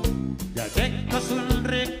 Ya dejas un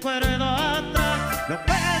recuerdo atrás, no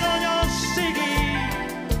puedo yo seguir.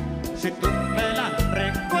 Si tú me la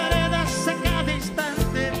recuerdas a cada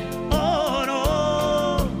instante, oh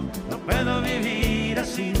no, no puedo vivir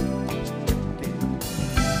así.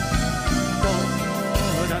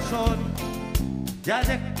 Corazón, ya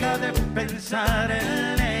deja de pensar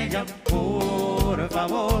en ella, por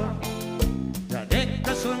favor. Ya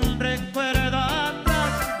dejas un recuerdo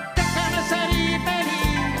atrás, déjame ser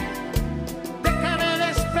infeliz, déjame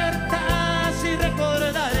despertar sin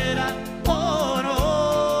recordarla, oh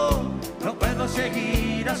no, no puedo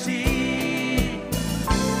seguir así.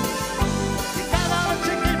 Y cada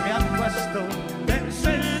noche que me acuesto pienso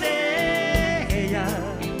en ella,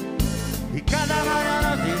 y cada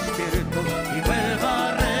mañana despierto y vuelvo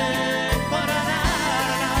a recordarla.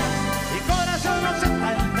 Mi corazón no sea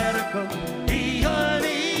tan terco y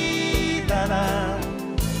olvídala.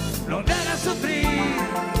 No me hagas sufrir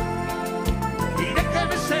y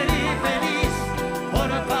déjame ser infeliz, por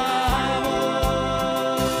favor.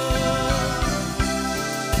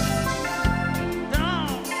 No.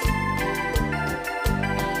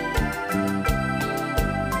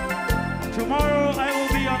 Tomorrow I will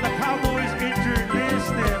be on the Cowboys injured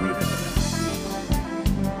list.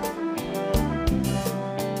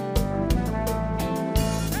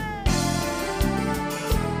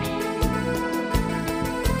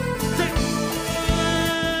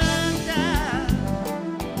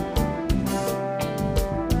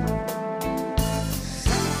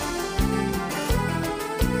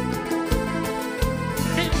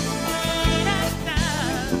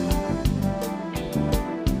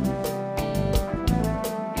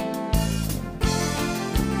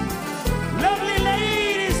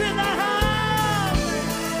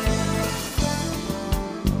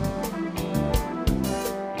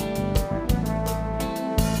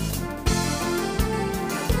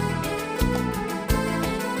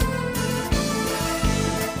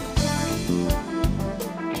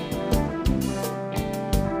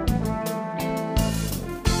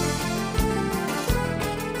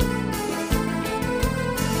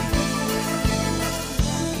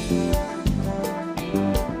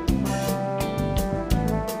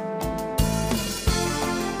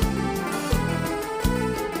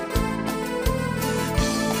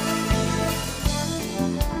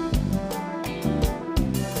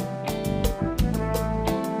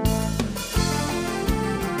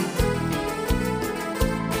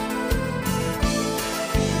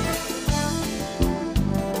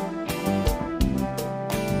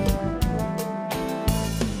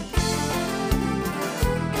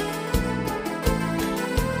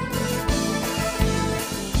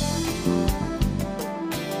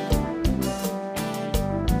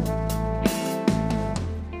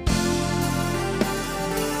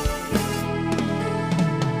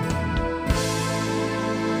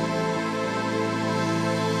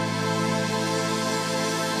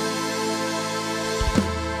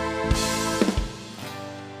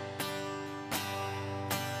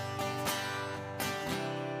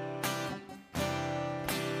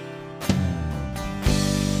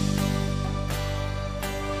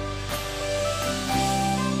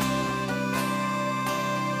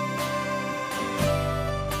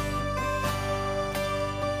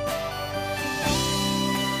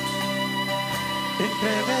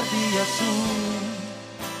 entre verde y azul.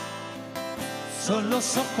 Son los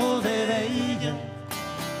ojos de ella,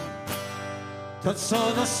 tan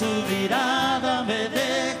solo su mirada me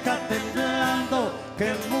deja temblando.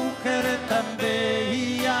 Qué mujer tan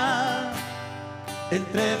bella,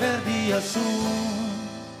 entre verde y azul.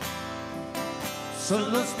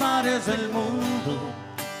 Son los mares del mundo,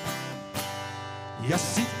 y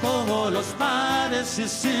así como los mares yo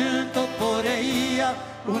siento por ella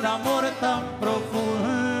un amor tan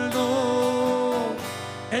profundo.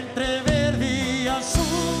 Entre verde y azul,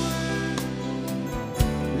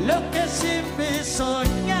 lo que siempre he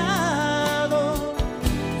soñado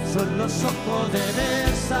son los ojos de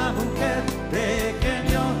esa mujer de que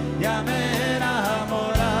yo ya me he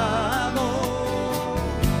enamorado.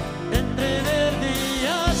 Entre verde y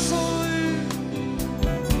azul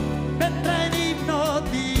me traen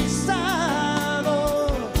hipnotizado,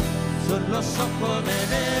 son los ojos de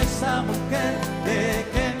esa mujer de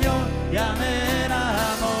que yo ya me he enamorado.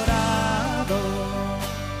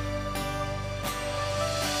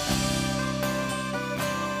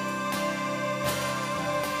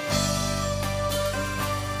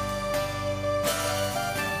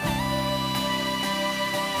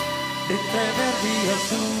 Entre verde y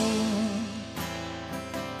azul,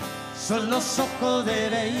 son los ojos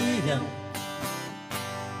de ella,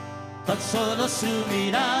 tan solo su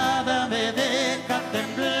mirada me deja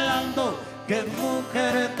temblando. Qué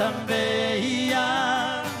mujer tan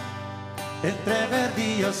bella, entre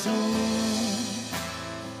verde y azul,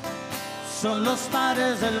 son los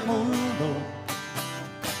mares del mundo,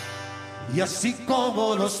 y así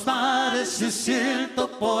como los mares yo siento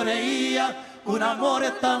por ella un amor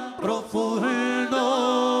tan profundo.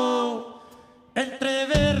 Entre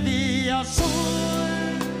verde y azul,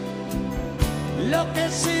 lo que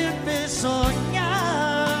siempre he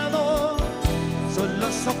soñado son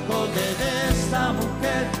los ojos de esta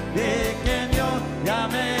mujer de quien yo ya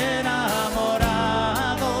me he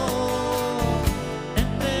enamorado.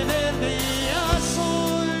 Entre verde y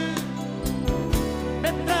azul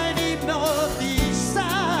me traen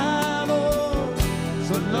hipnotizado,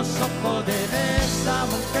 son los ojos de esta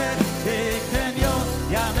mujer de quien yo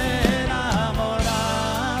ya me he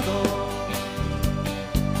enamorado.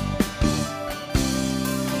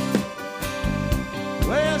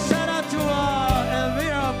 Well, shout out to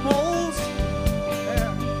Elvira Bowles.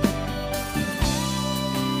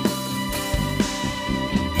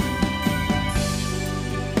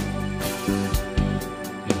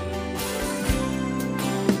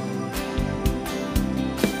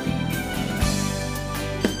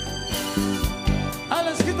 Al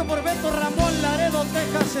escrito por Beto Ramón, Laredo,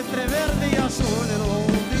 Texas, entre verde y azul.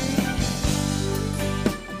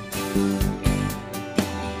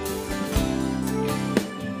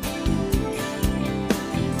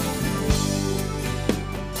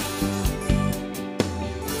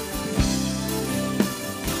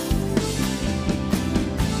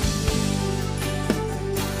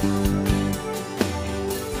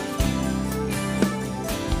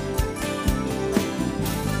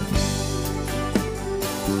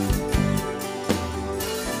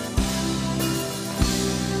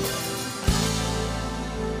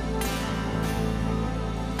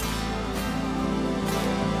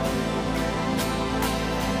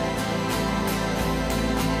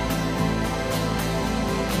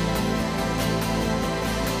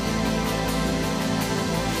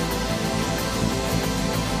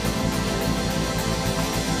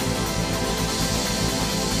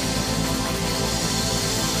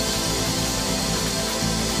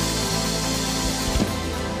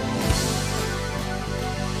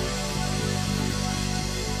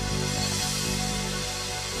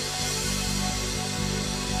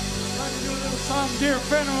 Dear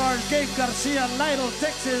friend of ours, Gabe Garcia, Lytle,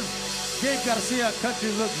 Texas. Gabe Garcia,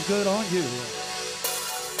 country looks good on you.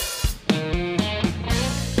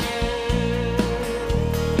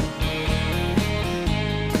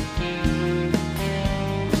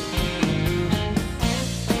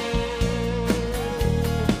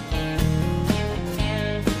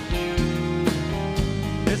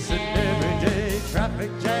 It's an everyday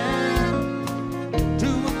traffic jam to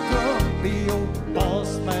a grumpy old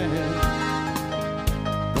boss man.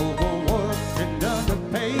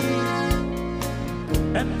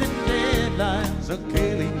 And the deadlines are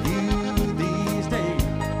killing you these days.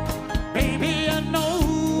 Baby, I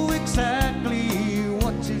know exactly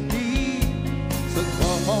what you need, so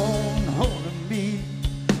come on home to me.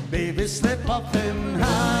 Baby, slip off them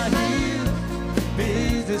high heels,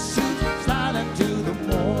 business suit, slide into the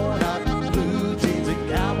worn out blue jeans and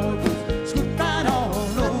cowboy boots. Scoot right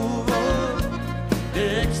on over.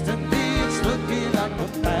 Next to me, it's looking like a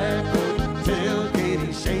back hotel.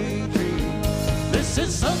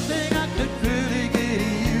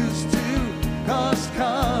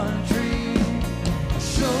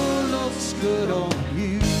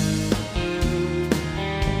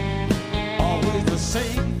 always the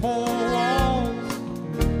same four walls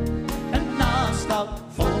and non-stop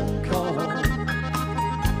phone calls.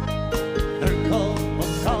 Their cup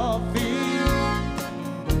of coffee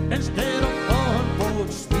instead of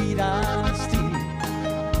for sweet iced tea.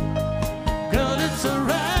 Girl, it's a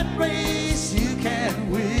rat race you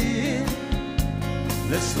can't win.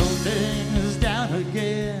 Let's slow things down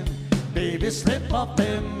again. Baby, slip off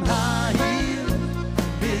them high heels.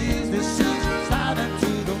 Business suits sliding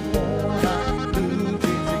to the moonlight. Blue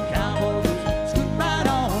jeans and cowboy boots, scoot right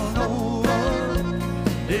on over.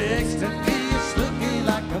 Next to me, it's looking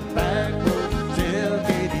like a backwood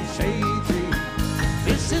tailgating shade tree.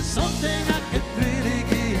 This is something I could really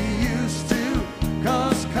get used to,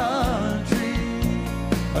 'cause country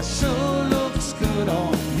sure looks good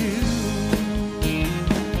on you.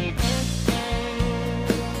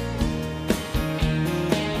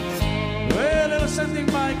 Well, little something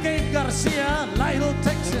by Gabe Garcia, Lytle,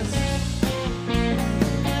 Texas.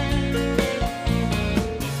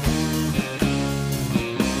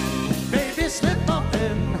 Baby, slip off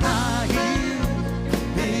in high heels.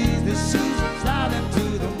 These the shoes sliding to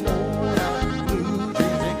the moonlight. Blue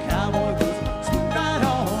jeans and cowboy boots, scoot right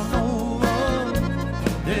on over.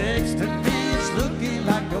 Next to me, it's looking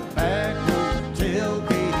like a backwood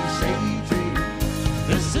tailgating shade tree.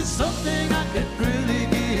 This is something I could really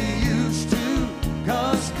get used to,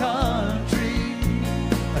 'cause country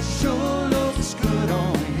sure looks good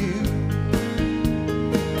on you.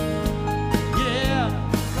 Yeah,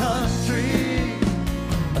 country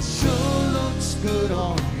sure looks good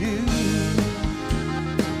on you.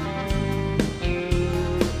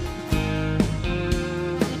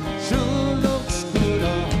 Sure looks good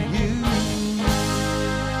on you.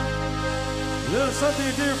 Little something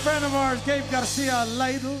to dear friend of ours, Gabe Garcia,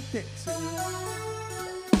 Lytle, Texas.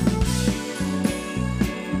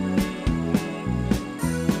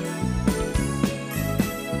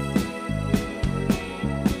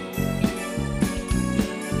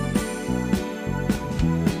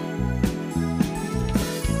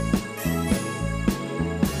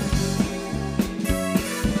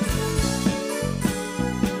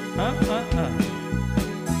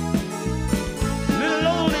 Little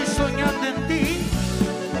lonely soñando en ti,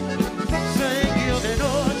 seguido de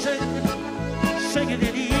noche, seguido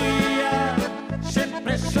de día,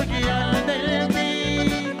 siempre soñando en ti.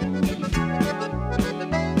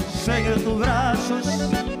 Seguido tus brazos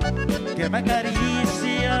que me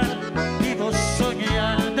acarician, vivo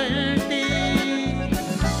soñando en ti.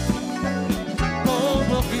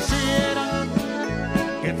 Como quisiera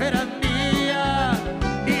que fueras mía,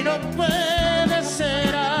 y no puede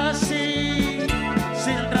ser así. Si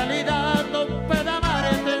en realidad no puedo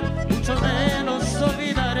amarte, mucho menos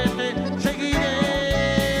olvidarte,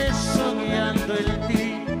 seguiré soñando en ti.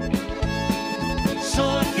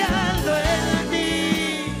 Soñando en ti,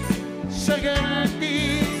 soñando en ti,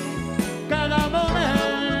 cada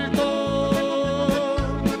momento.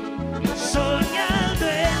 Soñando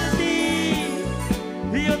en ti,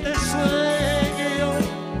 yo te sueño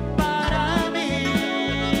para mí.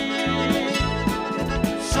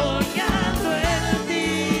 Soñando en ti,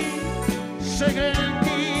 soñando en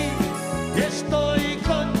ti, y estoy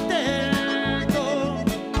contento.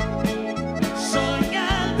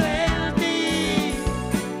 Soñando en ti,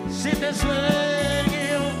 si te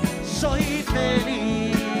sueño, soy feliz.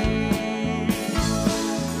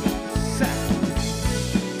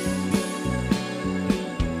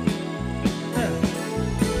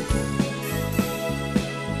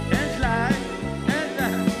 It's like,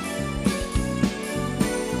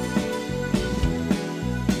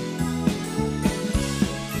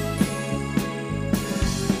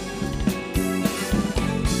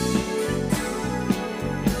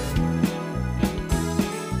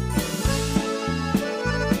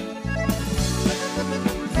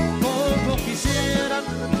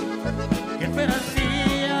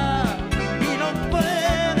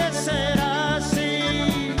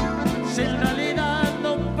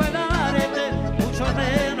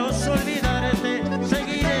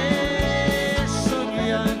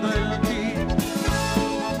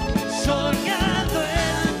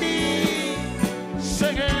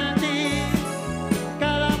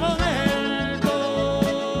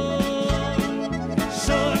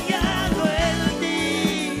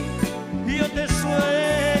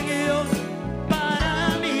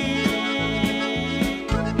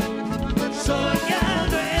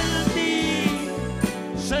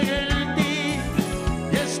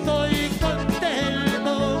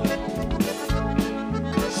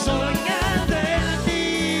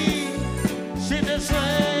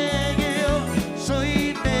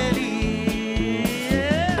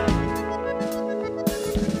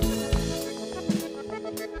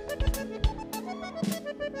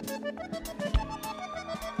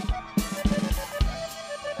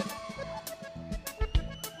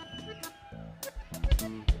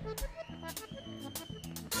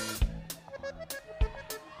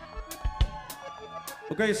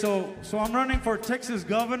 Okay, so I'm running for Texas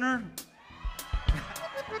governor.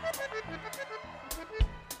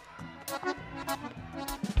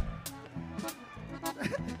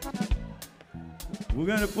 We're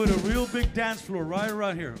gonna put a real big dance floor right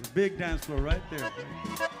around here. Big dance floor right there.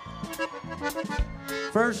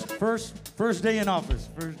 First day in office.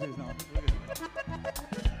 First day in office.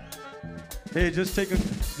 Hey, just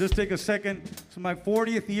take a second. It's my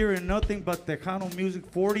 40th year in nothing but Tejano music.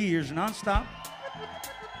 40 years nonstop.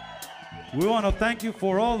 We want to thank you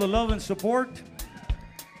for all the love and support.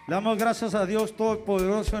 Le damos gracias a Dios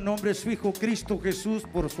Todopoderoso en nombre de su Hijo Cristo Jesús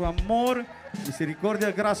por su amor,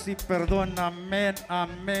 misericordia, gracia y perdón. Amén,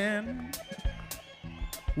 amén.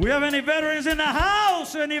 We have any veterans in the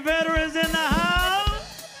house? Any veterans in the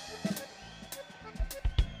house?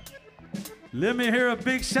 Let me hear a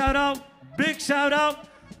big shout out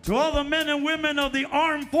to all the men and women of the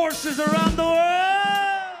armed forces around the world.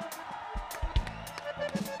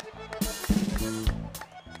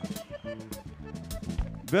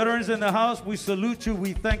 Veterans in the house, we salute you.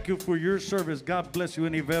 We thank you for your service. God bless you.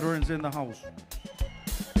 Any veterans in the house?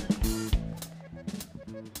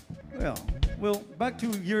 Well, back to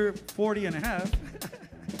year 40 and a half.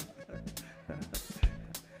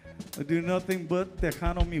 I do nothing but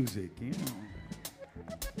Tejano music, you know.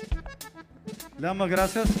 Le damos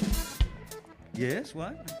gracias. Yes,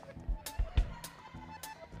 what?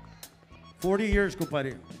 40 years,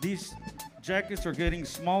 compadre. These jackets are getting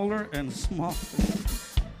smaller and smaller.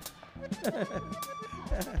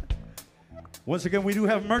 Once again, we do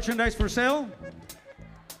have merchandise for sale.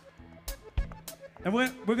 And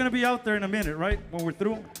we're going to be out there in a minute, right? When we're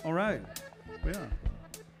through? All right. Yeah.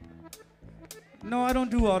 No, I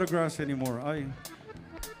don't do autographs anymore.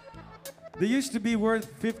 They used to be worth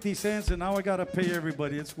 50 cents, and now I got to pay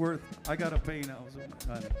everybody. I got to pay now.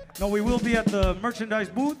 So, no, we will be at the merchandise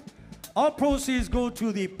booth. All proceeds go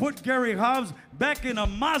to the Put Gary Hobbs Back in a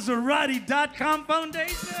Maserati.com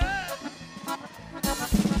Foundation.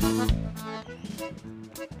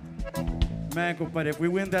 Man, compadre, if we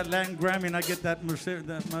win that Latin Grammy and I get that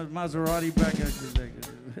Maserati back,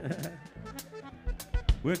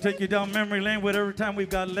 we'll take you down memory lane. Whatever time we've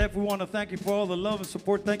got left, we want to thank you for all the love and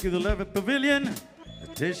support. Thank you, the Levitt Pavilion.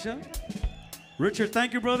 Letitia. Richard,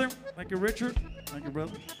 thank you, brother. Thank you, Richard. Thank you,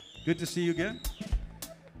 brother. Good to see you again.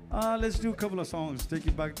 Let's do a couple of songs. Take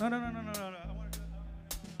you back. No.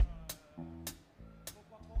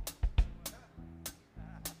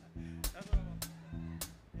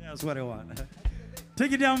 That's what I want.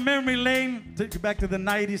 Take you down memory lane, take you back to the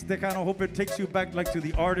 90s. They kind of hope it takes you back like to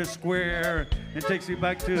the Artist Square. It takes you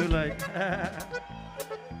back to like,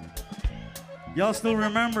 y'all still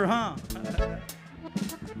remember, huh?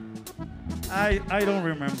 I don't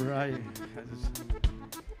remember. I just,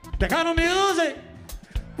 the kind of music,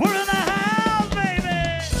 we're in the house, baby.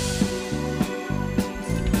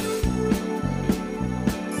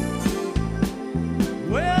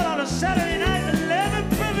 Well, on a Saturday night, 11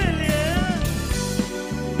 Pavilion.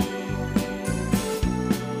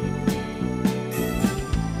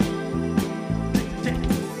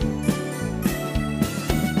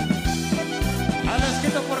 Al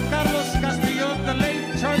escrito por Carlos Castillón, the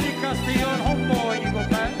late Charlie Castillón, homeboy, Eagle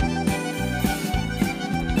Pass.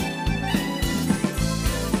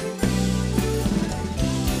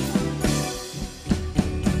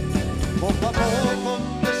 Poco a poco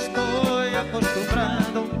me estoy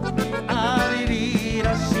acostumbrando a vivir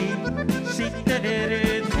así, sin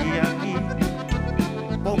tenerte aquí.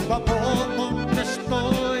 Poco a poco me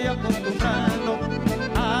estoy acostumbrando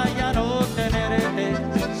a ya no tenerte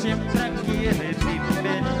siempre aquí en mi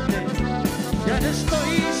mente. Ya no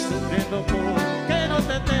estoy sufriendo porque no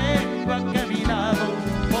te tengo aquí a mi lado.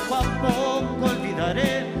 Poco a poco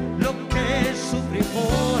olvidaré lo que sufrí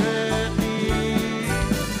por ti.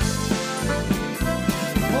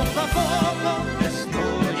 Poco a poco me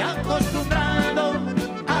estoy acostumbrando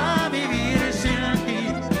a vivir sin ti,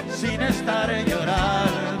 sin estar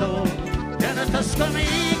llorando. Ya no estás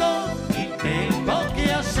conmigo y tengo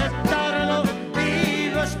que aceptarlo y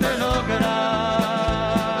lo estoy logrando.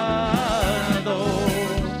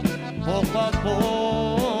 Poco a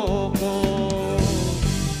poco.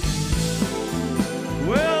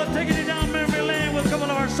 Well, taking you down memory lane with a couple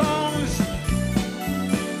of our songs.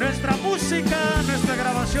 Nuestra música, nuestras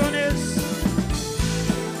grabaciones.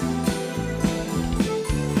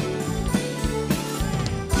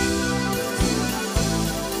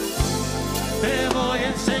 Te voy a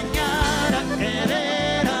enseñar a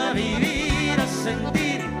querer, a vivir, a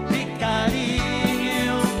sentir mi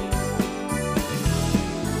cariño.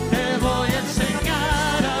 Te voy a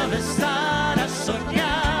enseñar a besar, a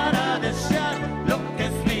soñar, a desear lo que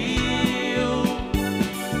es mío.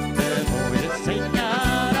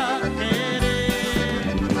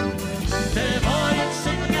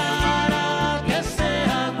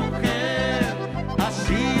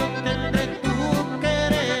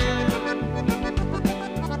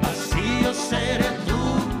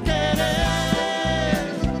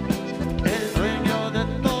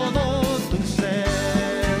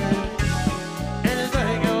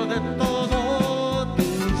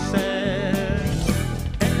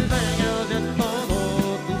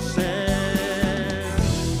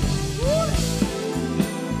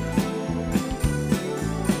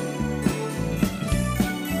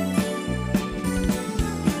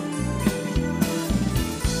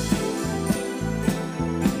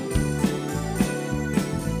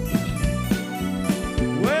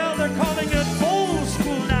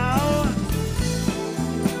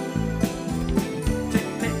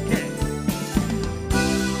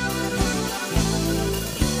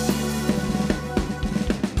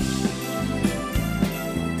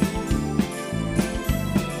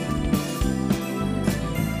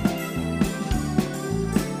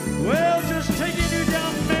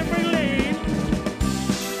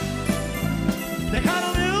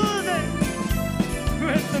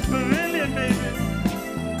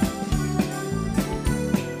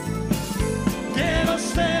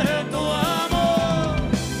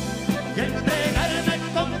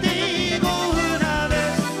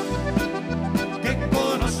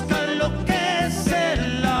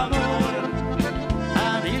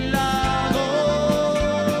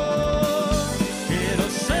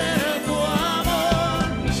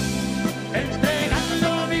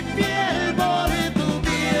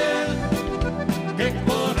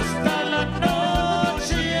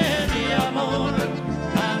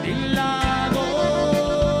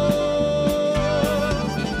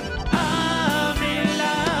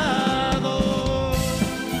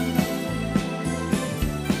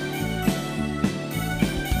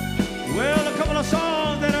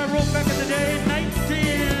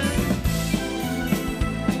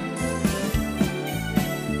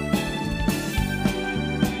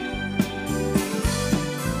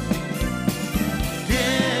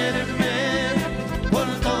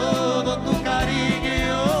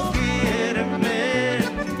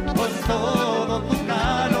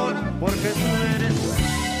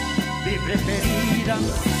 preferida,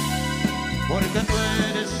 porque tú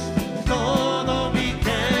eres todo mi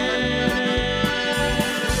querer.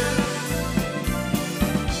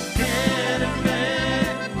 Quiéreme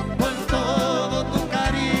con todo tu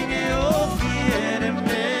cariño,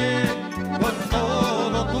 quiéreme con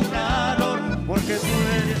todo tu calor, porque tú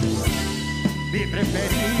eres mi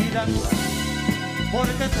preferida,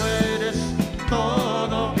 porque tú eres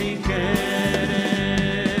todo mi querer.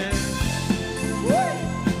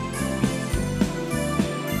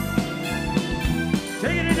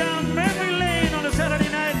 Taking it down memory lane on a Saturday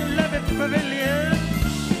night in Levitt, Pavilion.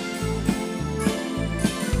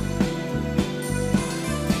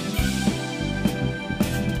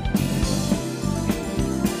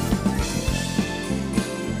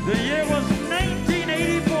 The year was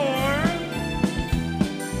 1984.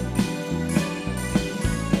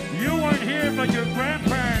 You weren't here, but your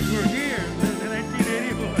grandparents were here in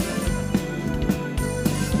 1984.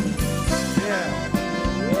 Yeah.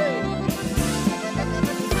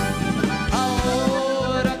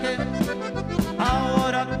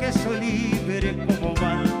 Ahora que soy libre como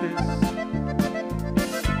antes,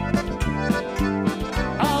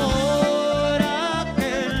 ahora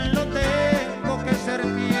que no tengo que ser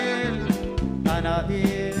fiel a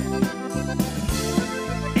nadie,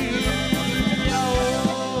 y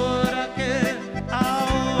ahora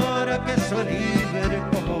que soy libre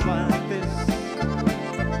como antes,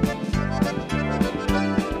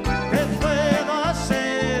 ¿qué puedo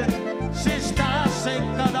hacer si estás en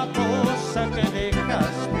cada cosa que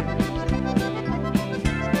dejaste?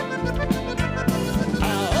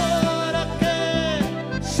 Ahora que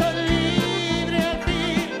soy libre aquí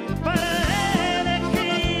para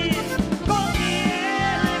elegir con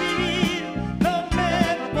quién vivir, no me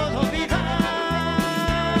puedo olvidar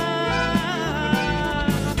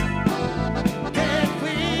que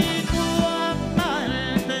fui tu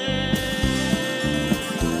amante.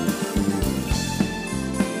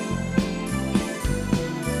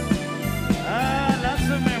 Lots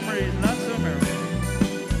of memories, lots of memories.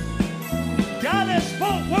 Dallas,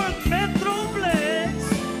 Fort Worth, Metroplex.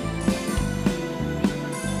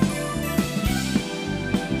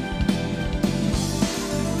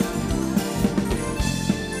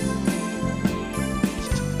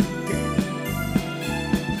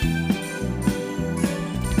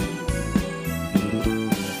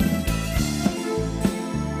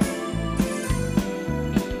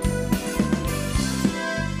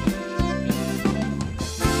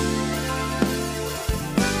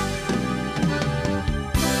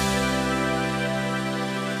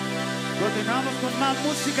 Continuamos con más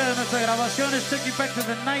música de nuestras grabaciones, taking back to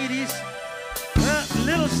the 90s. A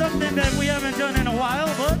little something that we haven't done in a while,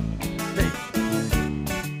 but hey.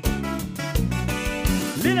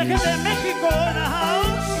 Little gente de México in the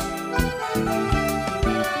house.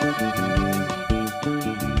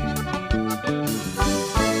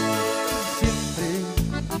 Siempre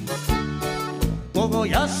todo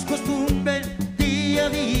ya es costumbre, día a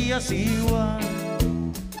día es igual.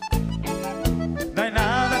 No hay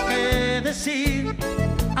nada que decir,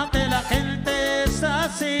 ante la gente es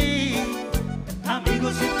así.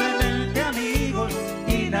 Amigos, simplemente amigos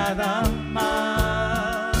y nada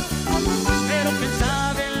más. Pero quién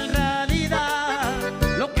sabe en realidad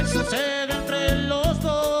lo que sucede entre los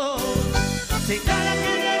dos. Si cada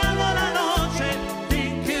quien llegando a la noche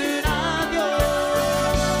finge un adiós,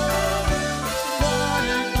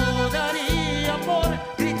 ¿cuánto daría por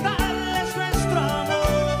gritarles nuestro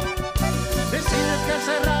amor? Decirles que al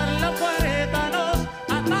cerrar la puerta nos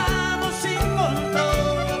amamos sin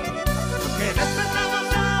control, que despertamos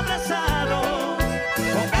abrazados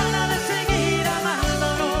con ganas de seguir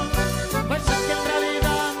amándonos, pues es que en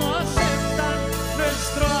realidad no aceptan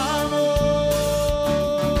nuestro amor.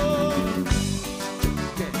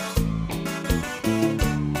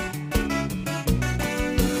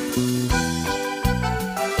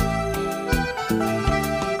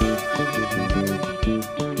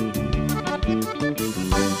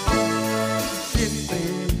 Siempre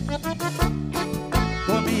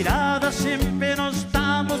con mirada siempre nos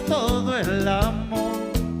damos todo el amor.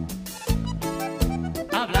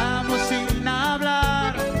 Hablamos sin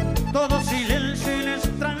hablar, todo silencio y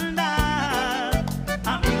nuestro andar.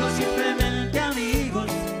 Amigos, simplemente amigos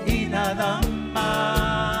y nada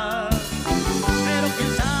más. Pero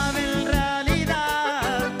quién sabe en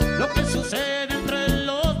realidad lo que sucede entre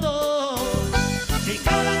los dos. Si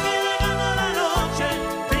cada quien llegando a la noche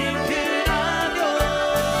finge un adiós,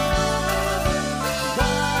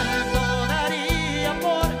 ¿cuánto daría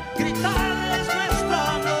por gritarles nuestro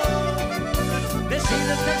amor?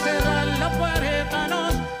 Decirles que al cerrar la puerta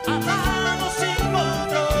nos amamos sin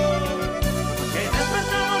control, que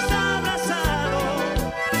despertamos abrazados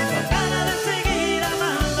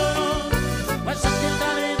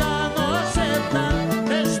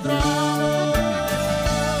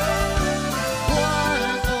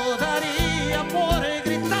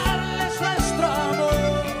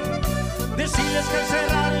decirles que al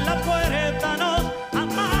cerrar la puerta nos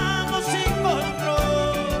amamos sin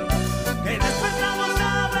control, que despertamos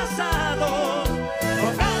abrazados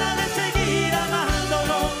con ganas de seguir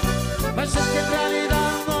amándonos, pues es que en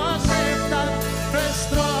realidad no aceptan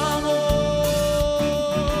nuestro amor.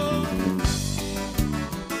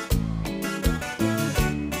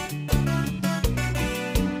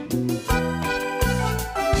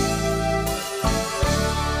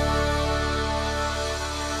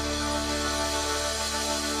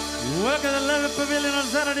 Welcome to the Levitt Pavilion on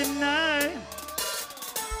Saturday night.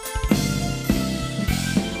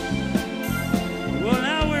 Well,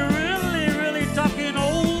 now we're really talking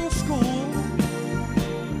old school.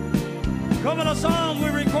 Couple of songs we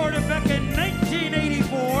recorded back in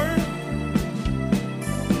 1984.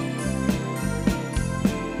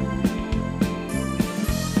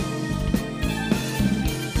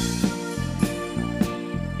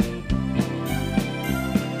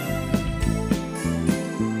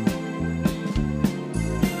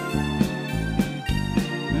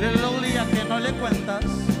 De los días que no le cuentas,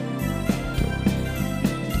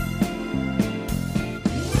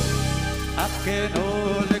 a que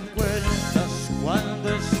no le cuentas cuando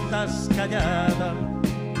estás callada,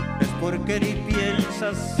 es porque ni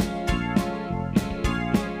piensas.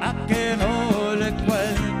 A que no le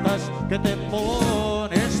cuentas que te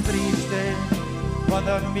pones triste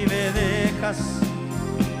cuando a mí me dejas.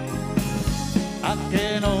 A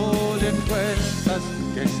que no le cuentas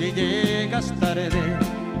que si llegas tarde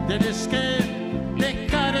tienes que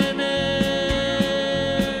dejarme.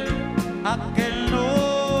 A que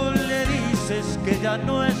no le dices que ya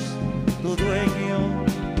no es tu dueño,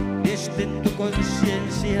 esté en tu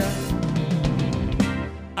conciencia.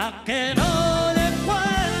 A que no le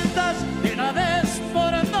cuentas de una vez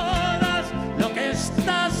por todas lo que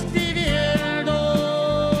estás viviendo.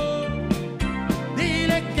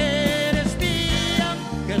 Dile que eres mía,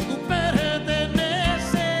 que tú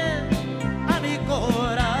perteneces a mi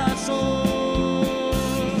corazón.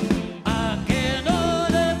 A que no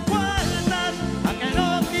le cuentas, a que no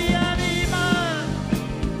te animas,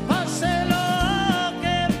 pase lo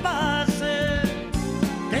que pase,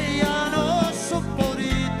 que ya no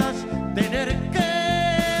soportas tener que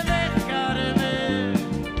dejarme,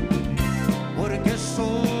 porque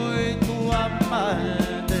soy tu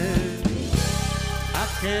amante. A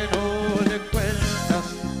que no le cuentas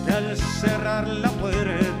que al cerrar la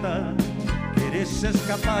puerta quieres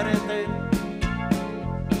escaparte.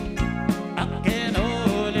 A que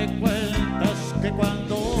no le cuentas que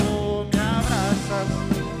cuando me abrazas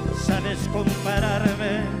sales con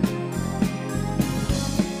pararme.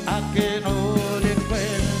 A que no le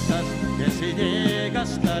cuentas que si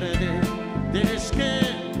llegas tarde tienes que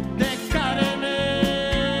dejarme.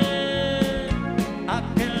 A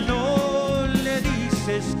que no le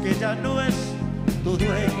dices que ya no es tu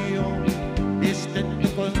dueño, esté en tu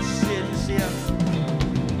conciencia.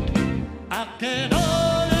 A que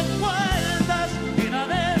no le cuentas de una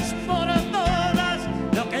vez por todas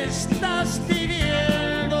lo que estás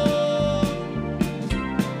viviendo.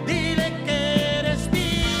 Dile que eres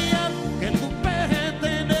mía, que tú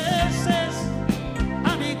perteneces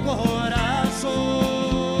a mi corazón.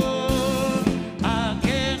 A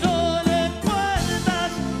que no le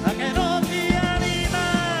cuentas, a que no te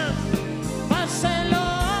animas, pase lo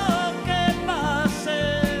que pase,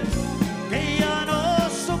 que ya no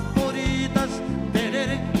soportas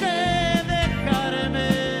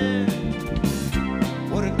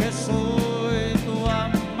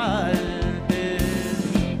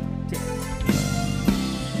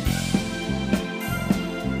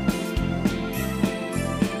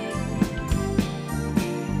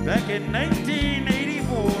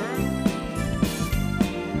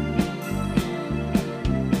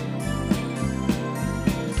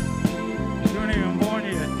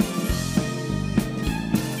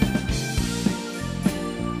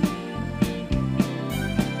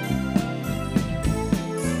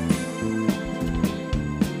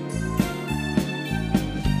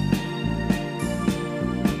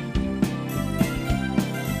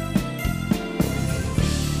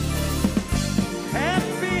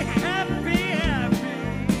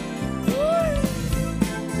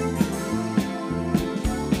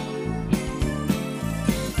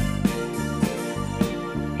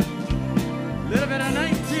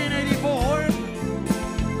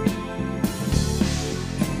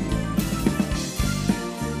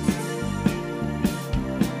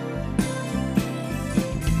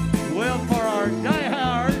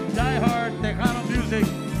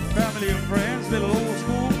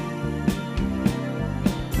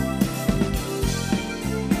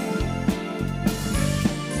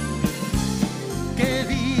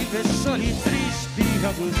triste y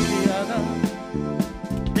angustiada,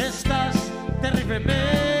 que estás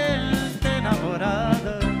terriblemente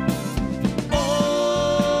enamorada.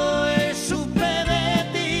 Hoy supe de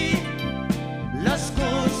ti las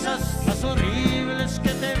cosas más horribles que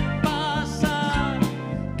te pasan,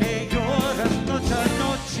 que lloras noche a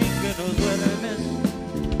noche y que no duermes,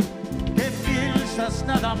 que piensas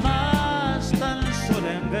nada más tan solo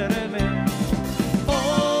en verme.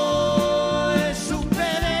 Hoy supe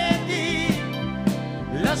de ti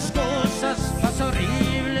las cosas más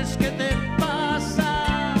horribles que te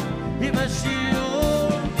pasan, y pues yo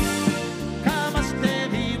jamás te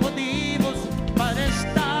di motivos para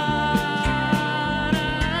estar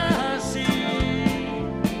así.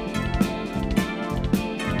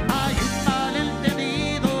 Hay un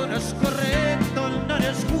malentendido, no es correcto, no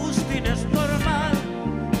eres justo y no es normal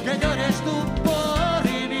que llores tú por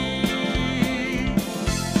mí.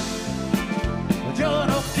 Yo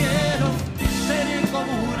no quiero ser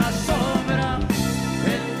como una sombra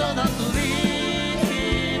en toda tu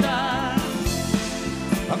vida,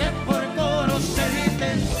 aunque por conocerte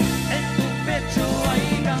en tu pecho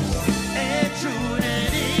haya hecho una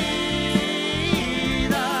herida.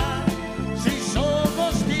 Si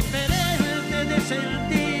somos diferentes de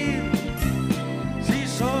sentir, si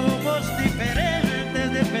somos diferentes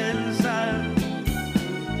de pensar,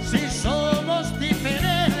 si somos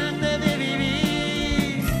diferentes de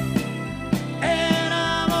vivir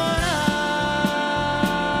enamorados.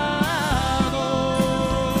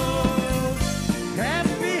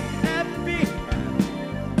 Happy, happy.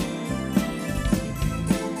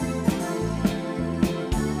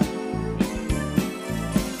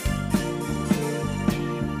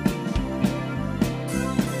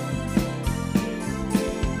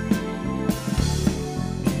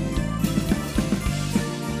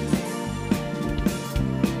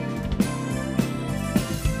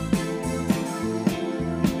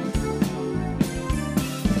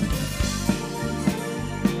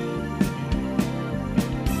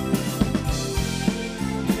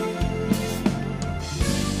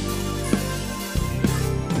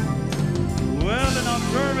 Well, in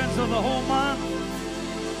observance of the whole month,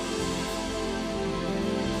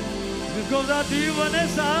 this goes out to you,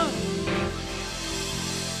 Vanessa.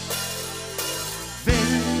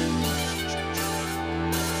 Ven,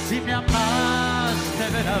 si me amaste,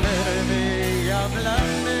 ven a verme y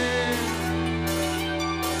hablarme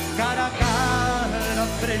cara a cara,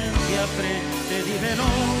 frente a frente, dímelo.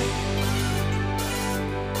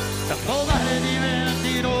 Tan cobarde y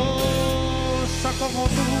mentirosa como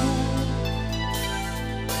tú,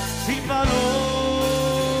 sin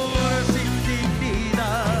valor, sin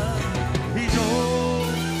dignidad, y yo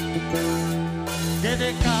que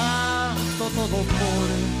te canto todo por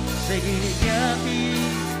seguirte a ti,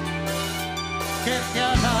 que te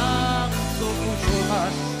alabo mucho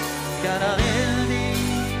más que hará de ti.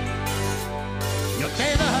 Yo te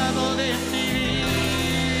he dado de mi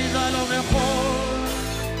vida lo mejor,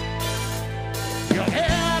 yo que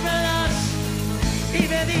hablas y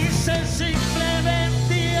me dices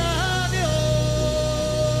simplemente adiós.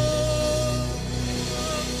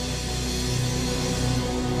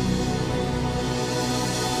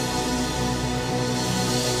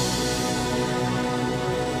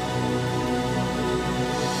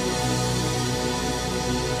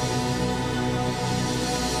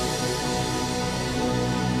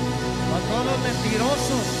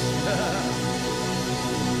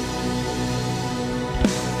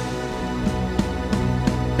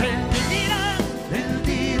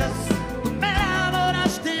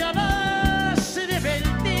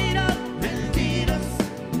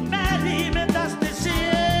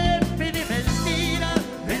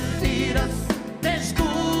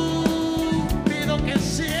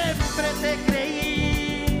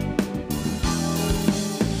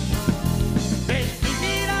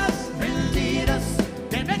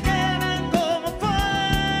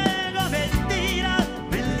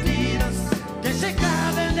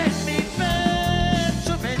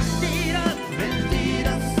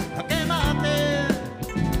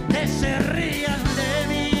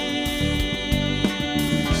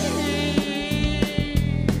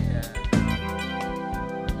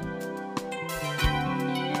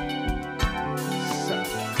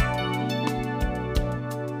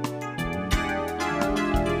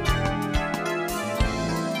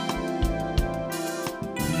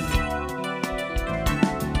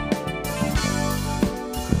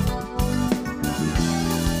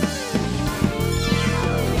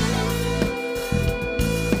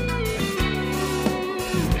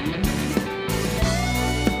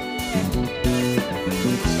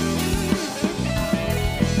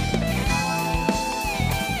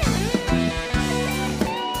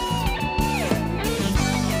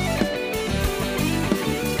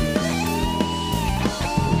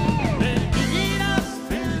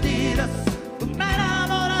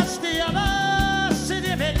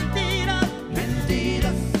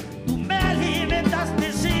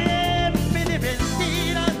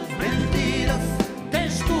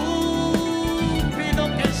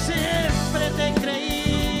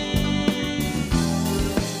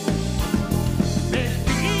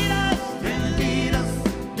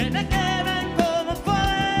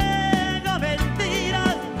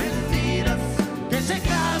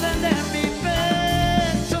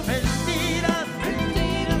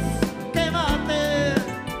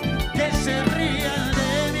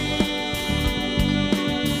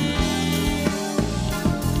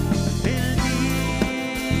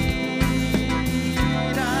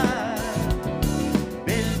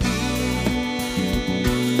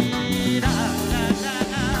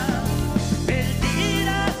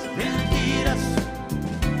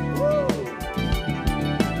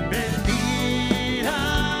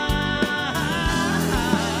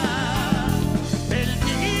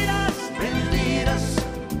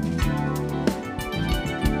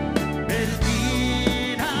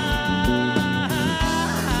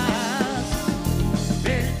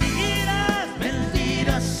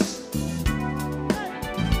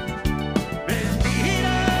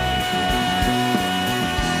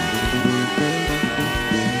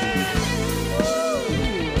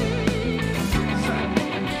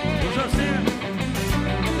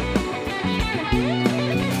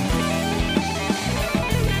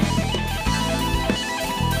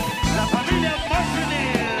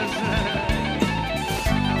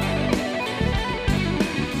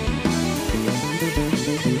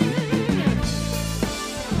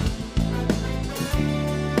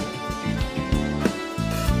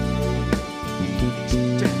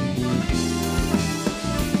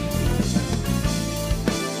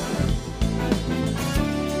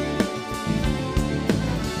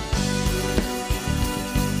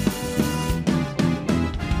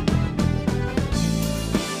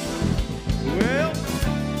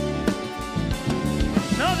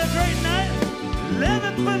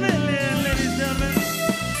 Levitt Pavilion, ladies and gentlemen.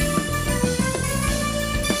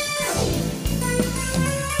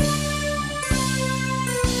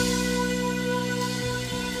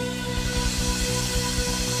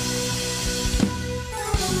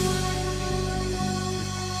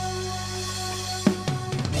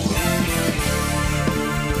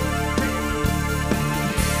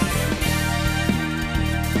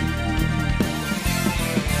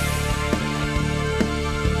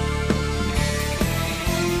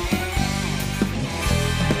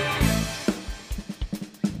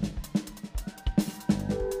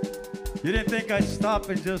 You didn't think I'd stop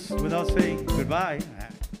and just without saying goodbye.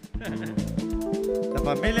 The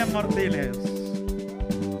Familia Martinez.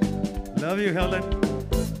 Love you, Helen.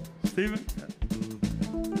 Steven.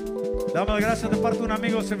 Damos las gracias de parte de un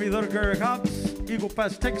amigo servidor, Gary Hobbs, Eagle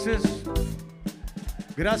Pass, Texas.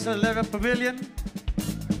 Gracias, Levitt Pavilion.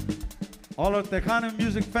 All our Tejano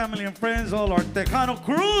music family and friends, all our Tejano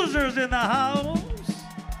cruisers in the house.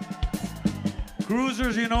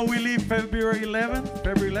 Cruisers, you know, we leave February 11th,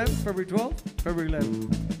 February 11th, February 12th, February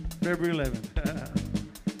 11th, February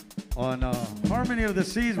 11th. On Harmony of the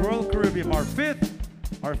Seas, Royal Caribbean, our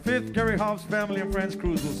fifth Gary Hobbs family and friends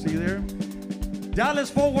cruise. We'll see you there.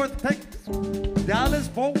 Dallas-Fort Worth, Texas.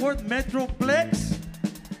 Dallas-Fort Worth Metroplex.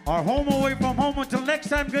 Our home away from home. Until next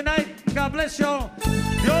time, good night. God bless y'all.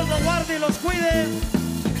 Dios los guarde y los cuide.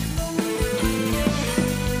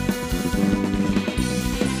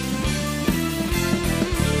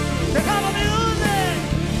 Tejano music!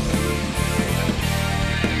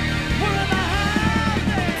 We're in the house!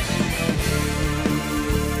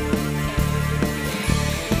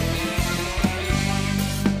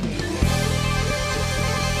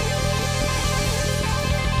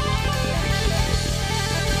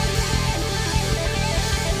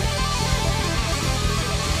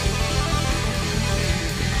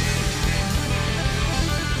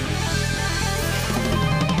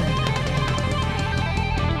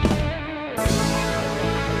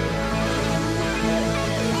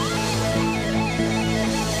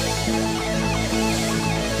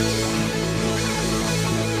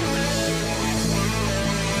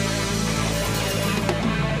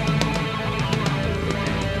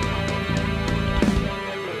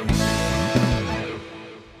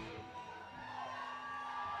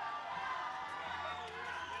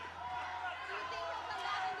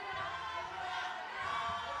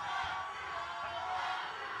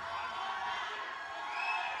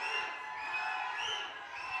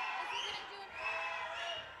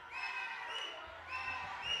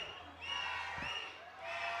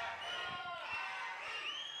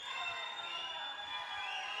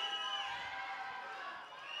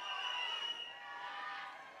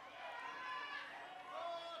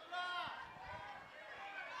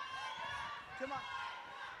 Come on.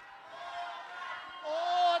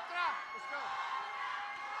 Otra. Let's go.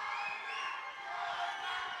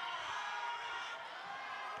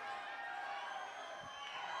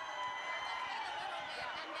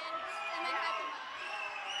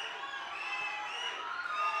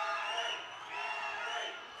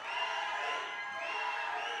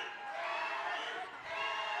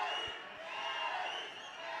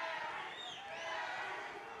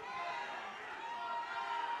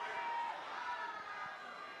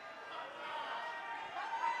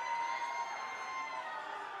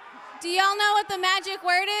 Do y'all know what the magic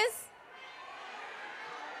word is?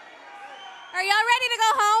 Are y'all ready to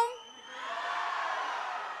go home?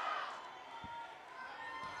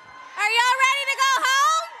 Are y'all ready to go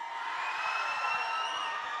home?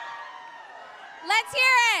 Let's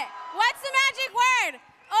hear it. What's the magic word?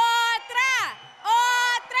 Otra,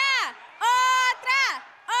 otra, otra,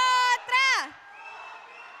 otra.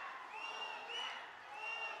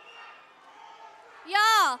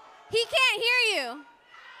 Y'all, he can't hear you.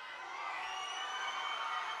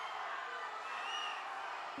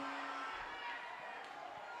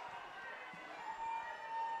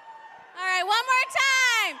 All right, one more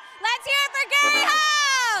time. Let's hear it for Gary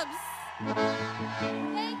Hobbs.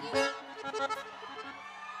 Thank you.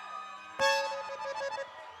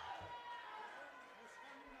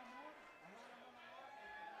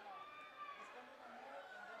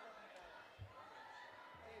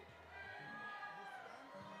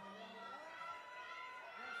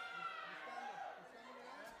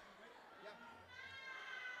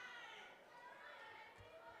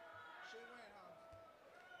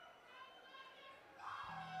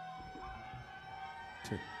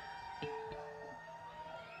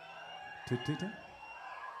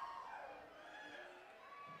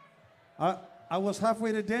 I was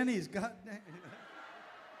halfway to Denny's. God dang.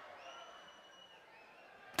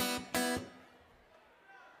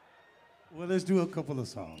 Well, let's do a couple of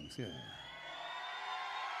songs, yeah.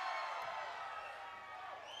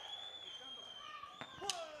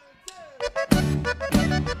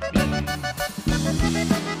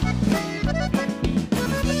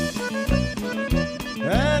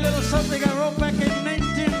 A little something I wrote back in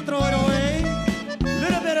 19 throw it away.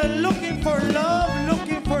 Little bit of looking for love,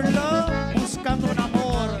 buscando un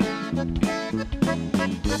amor.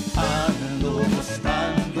 Ando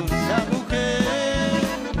buscando una mujer,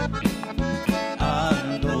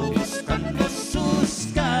 ando buscando sus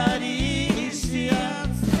caricias,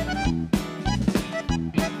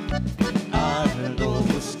 ando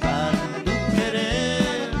buscando un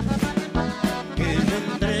querer que me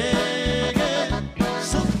entregue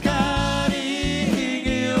su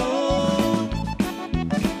cariño.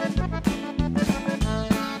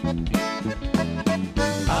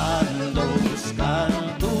 Ando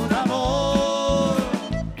buscando un amor,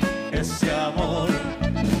 ese amor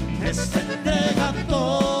que se entrega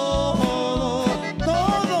todo,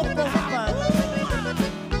 todo, compadre.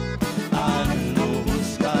 Ando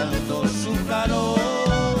buscando su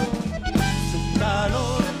calor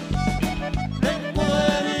de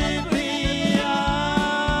cuerpo y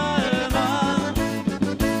alma.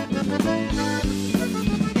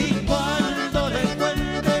 Y cuando le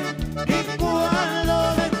encuentre,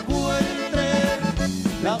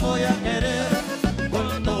 la voy a querer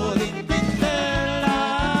con toditita el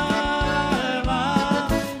alma.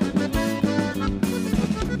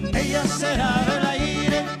 Ella será el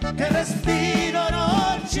aire que respiro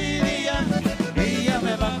noche y día. Ella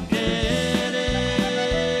me va a querer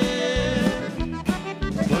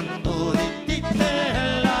con toditita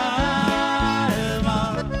el alma.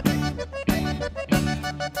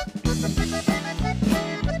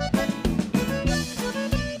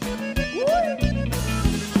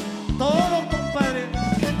 Todo, compadre.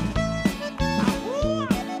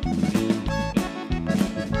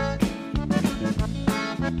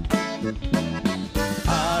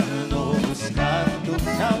 Ando buscando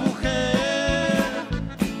una mujer,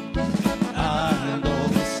 ando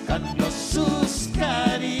buscando sus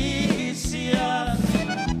caricias,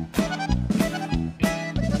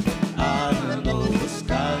 ando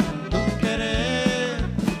buscando un querer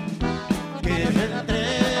que me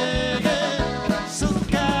entregue su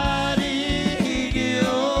cariño.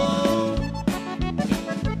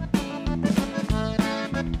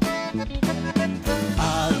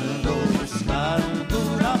 Ando buscando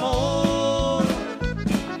un amor,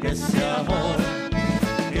 ese amor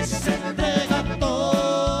que se entrega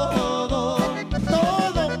todo,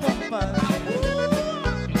 todo, compadre.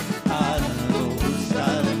 Ando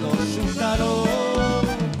buscando su calor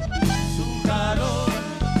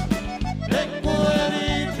de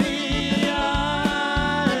cuerpo y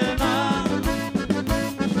alma.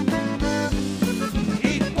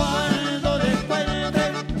 Y cuando me encuentre,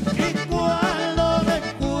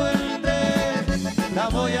 la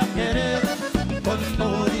voy a querer con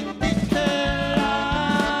toditita el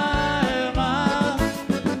alma.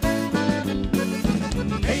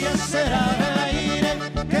 Ella será el aire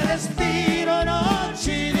que respiro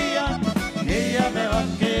noche y día. Ella me va a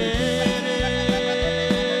querer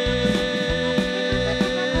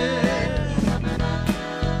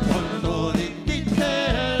con toditita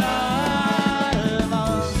el alma.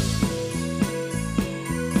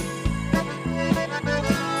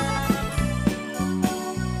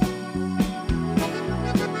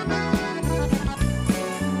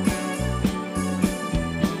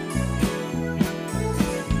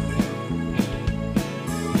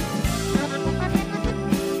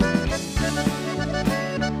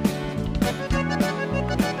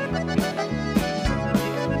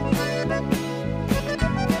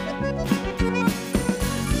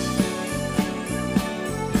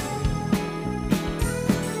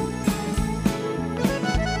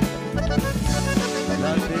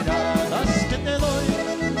 Las miradas que te doy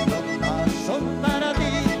no más son para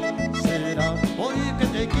ti, será porque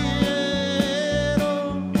te quiero.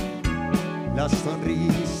 Las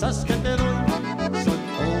sonrisas que te doy son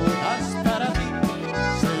todas para ti,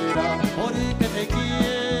 será porque te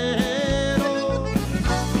quiero.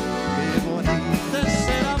 Qué bonito es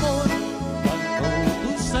el amor cuando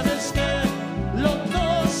tú sabes que los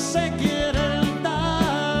dos se quieren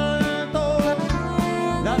tanto.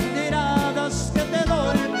 Las miradas que te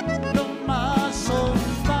doy no más son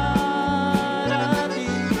para ti,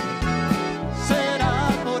 será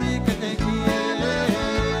porque te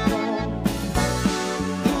quiero.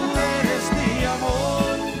 Tú eres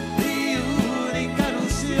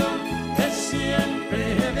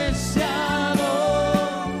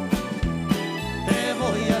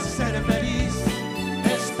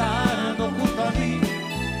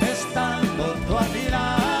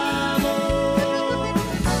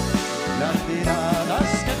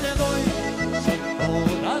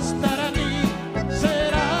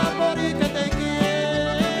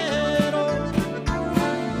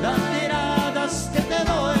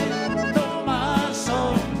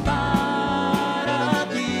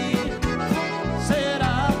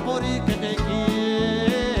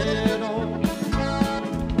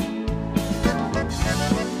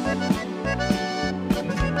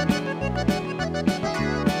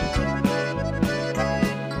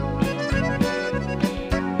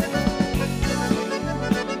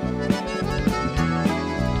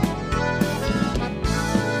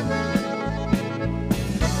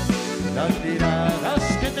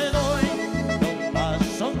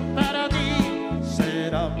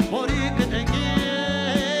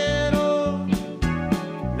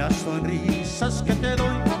Las sonrisas que te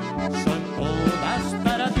doy son todas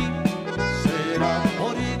para ti. Será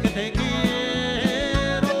porque te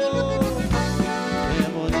quiero. Qué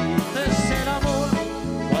bonito es el amor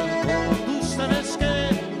cuando tú sabes que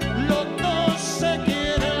los dos se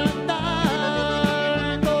quieren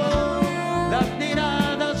tanto. Las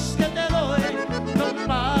miradas que te doy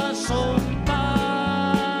nomás son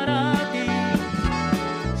para ti.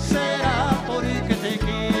 Será porque te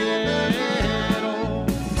quiero.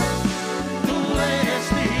 Tú eres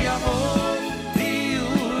mi amor, mi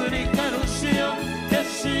única ilusión que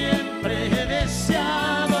siempre he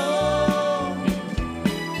deseado.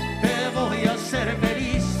 Te voy a hacer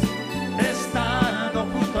feliz estando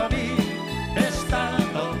junto a mí,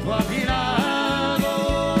 estando tú a mi lado.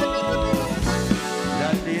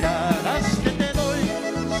 Las miradas que te doy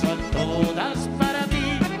son todas para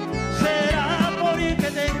ti. Será porque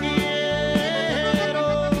te quiero.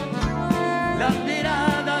 Las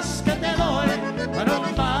miradas que te doy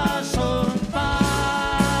nomás son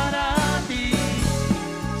para ti.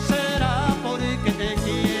 Será porque te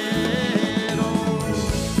quiero.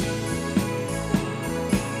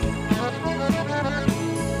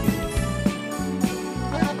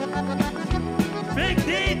 Big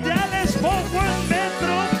D, Dallas, Fort Worth,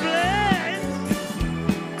 Metroplex.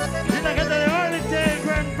 Y la gente de Arlington,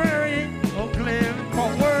 Grand Prairie, Oak Cliff,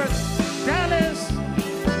 Fort Worth, Dallas.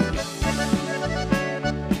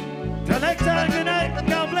 Till next time, good night.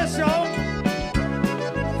 God bless y'all.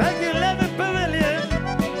 Thank you, Levitt, Pavilion.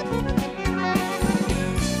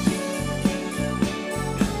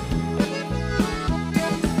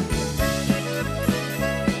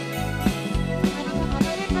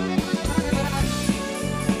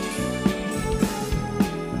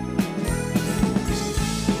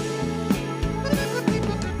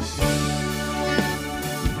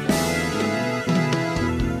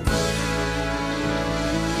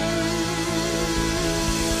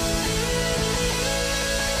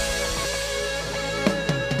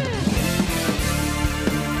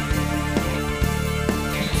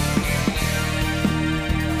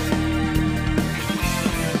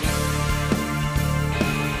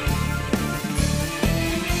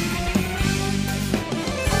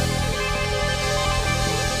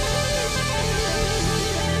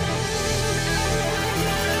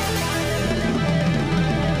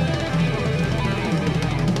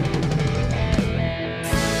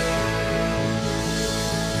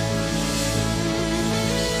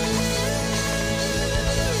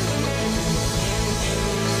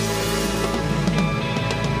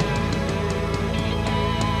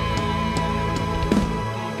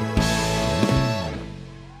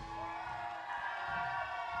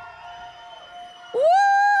 Woo!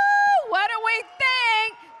 What do we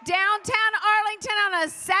think? Downtown Arlington on a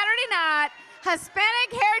Saturday night, Hispanic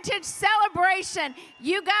Heritage Celebration.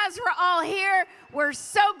 You guys were all here. We're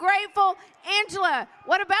so grateful. Angela,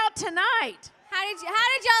 what about tonight? How did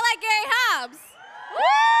y'all like Gary Hobbs? Woo!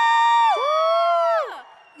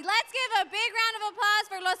 Let's give a big round of applause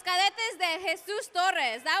for Los Cadetes de Jesus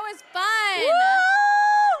Torres. That was fun.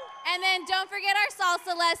 Woo! And then don't forget our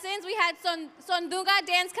salsa lessons. We had Sondunga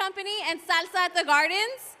Dance Company and Salsa at the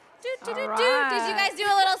Gardens. All Did right. you guys do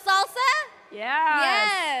a little salsa? Yes.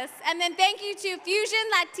 Yes. And then thank you to Fusion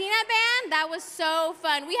Latina Band. That was so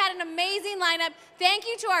fun. We had an amazing lineup. Thank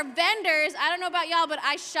you to our vendors. I don't know about y'all, but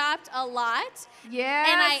I shopped a lot. Yes,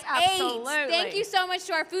 And I absolutely. ate. Thank you so much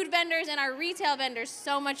to our food vendors and our retail vendors.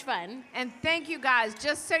 So much fun. And thank you guys.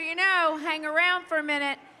 Just so you know, hang around for a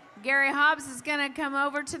minute. Gary Hobbs is going to come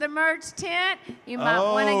over to the merch tent. You might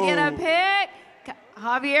want to get a pic.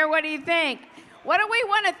 Javier, what do you think? What do we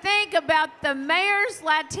want to think about the Mayor's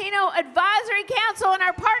Latino Advisory Council and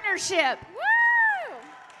our partnership? Woo!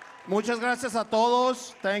 Muchas gracias a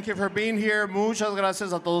todos. Thank you for being here. Muchas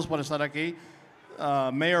gracias a todos por estar aquí.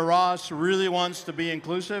 Mayor Ross really wants to be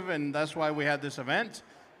inclusive, and that's why we had this event.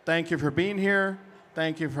 Thank you for being here.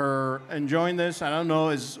 Thank you for enjoying this. I don't know,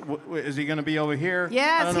 is he going to be over here? I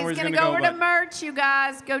Yes, don't know where he's going to go over but to merch, you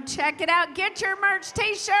guys. Go check it out. Get your merch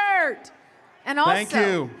T-shirt. And also, Thank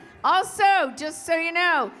you. Also, just so you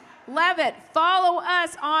know, Levitt, follow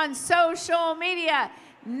us on social media.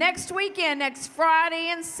 Next weekend, next Friday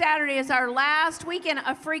and Saturday is our last weekend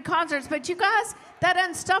of free concerts. But you guys, that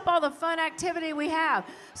doesn't stop all the fun activity we have.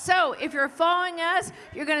 So if you're following us,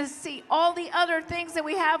 you're going to see all the other things that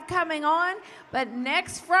we have coming on. But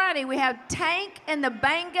next Friday, we have Tank and the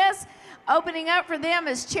Bangas Opening up for them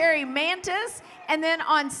is Cherry Mantis. And then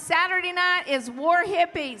on Saturday night is War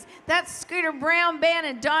Hippies. That's Scooter Brown Band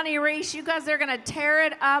and Donnie Reese. You guys are going to tear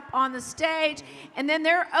it up on the stage. And then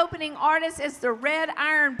their opening artist is the Red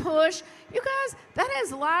Iron Push. You guys, that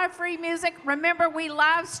is live free music. Remember, we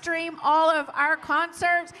live stream all of our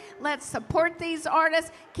concerts. Let's support these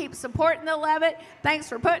artists. Keep supporting the Levitt. Thanks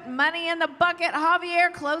for putting money in the bucket.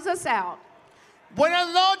 Javier, close us out.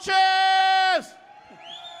 Buenas noches!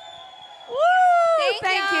 Woo! Thank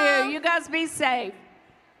Thank y'all. you. You guys be safe.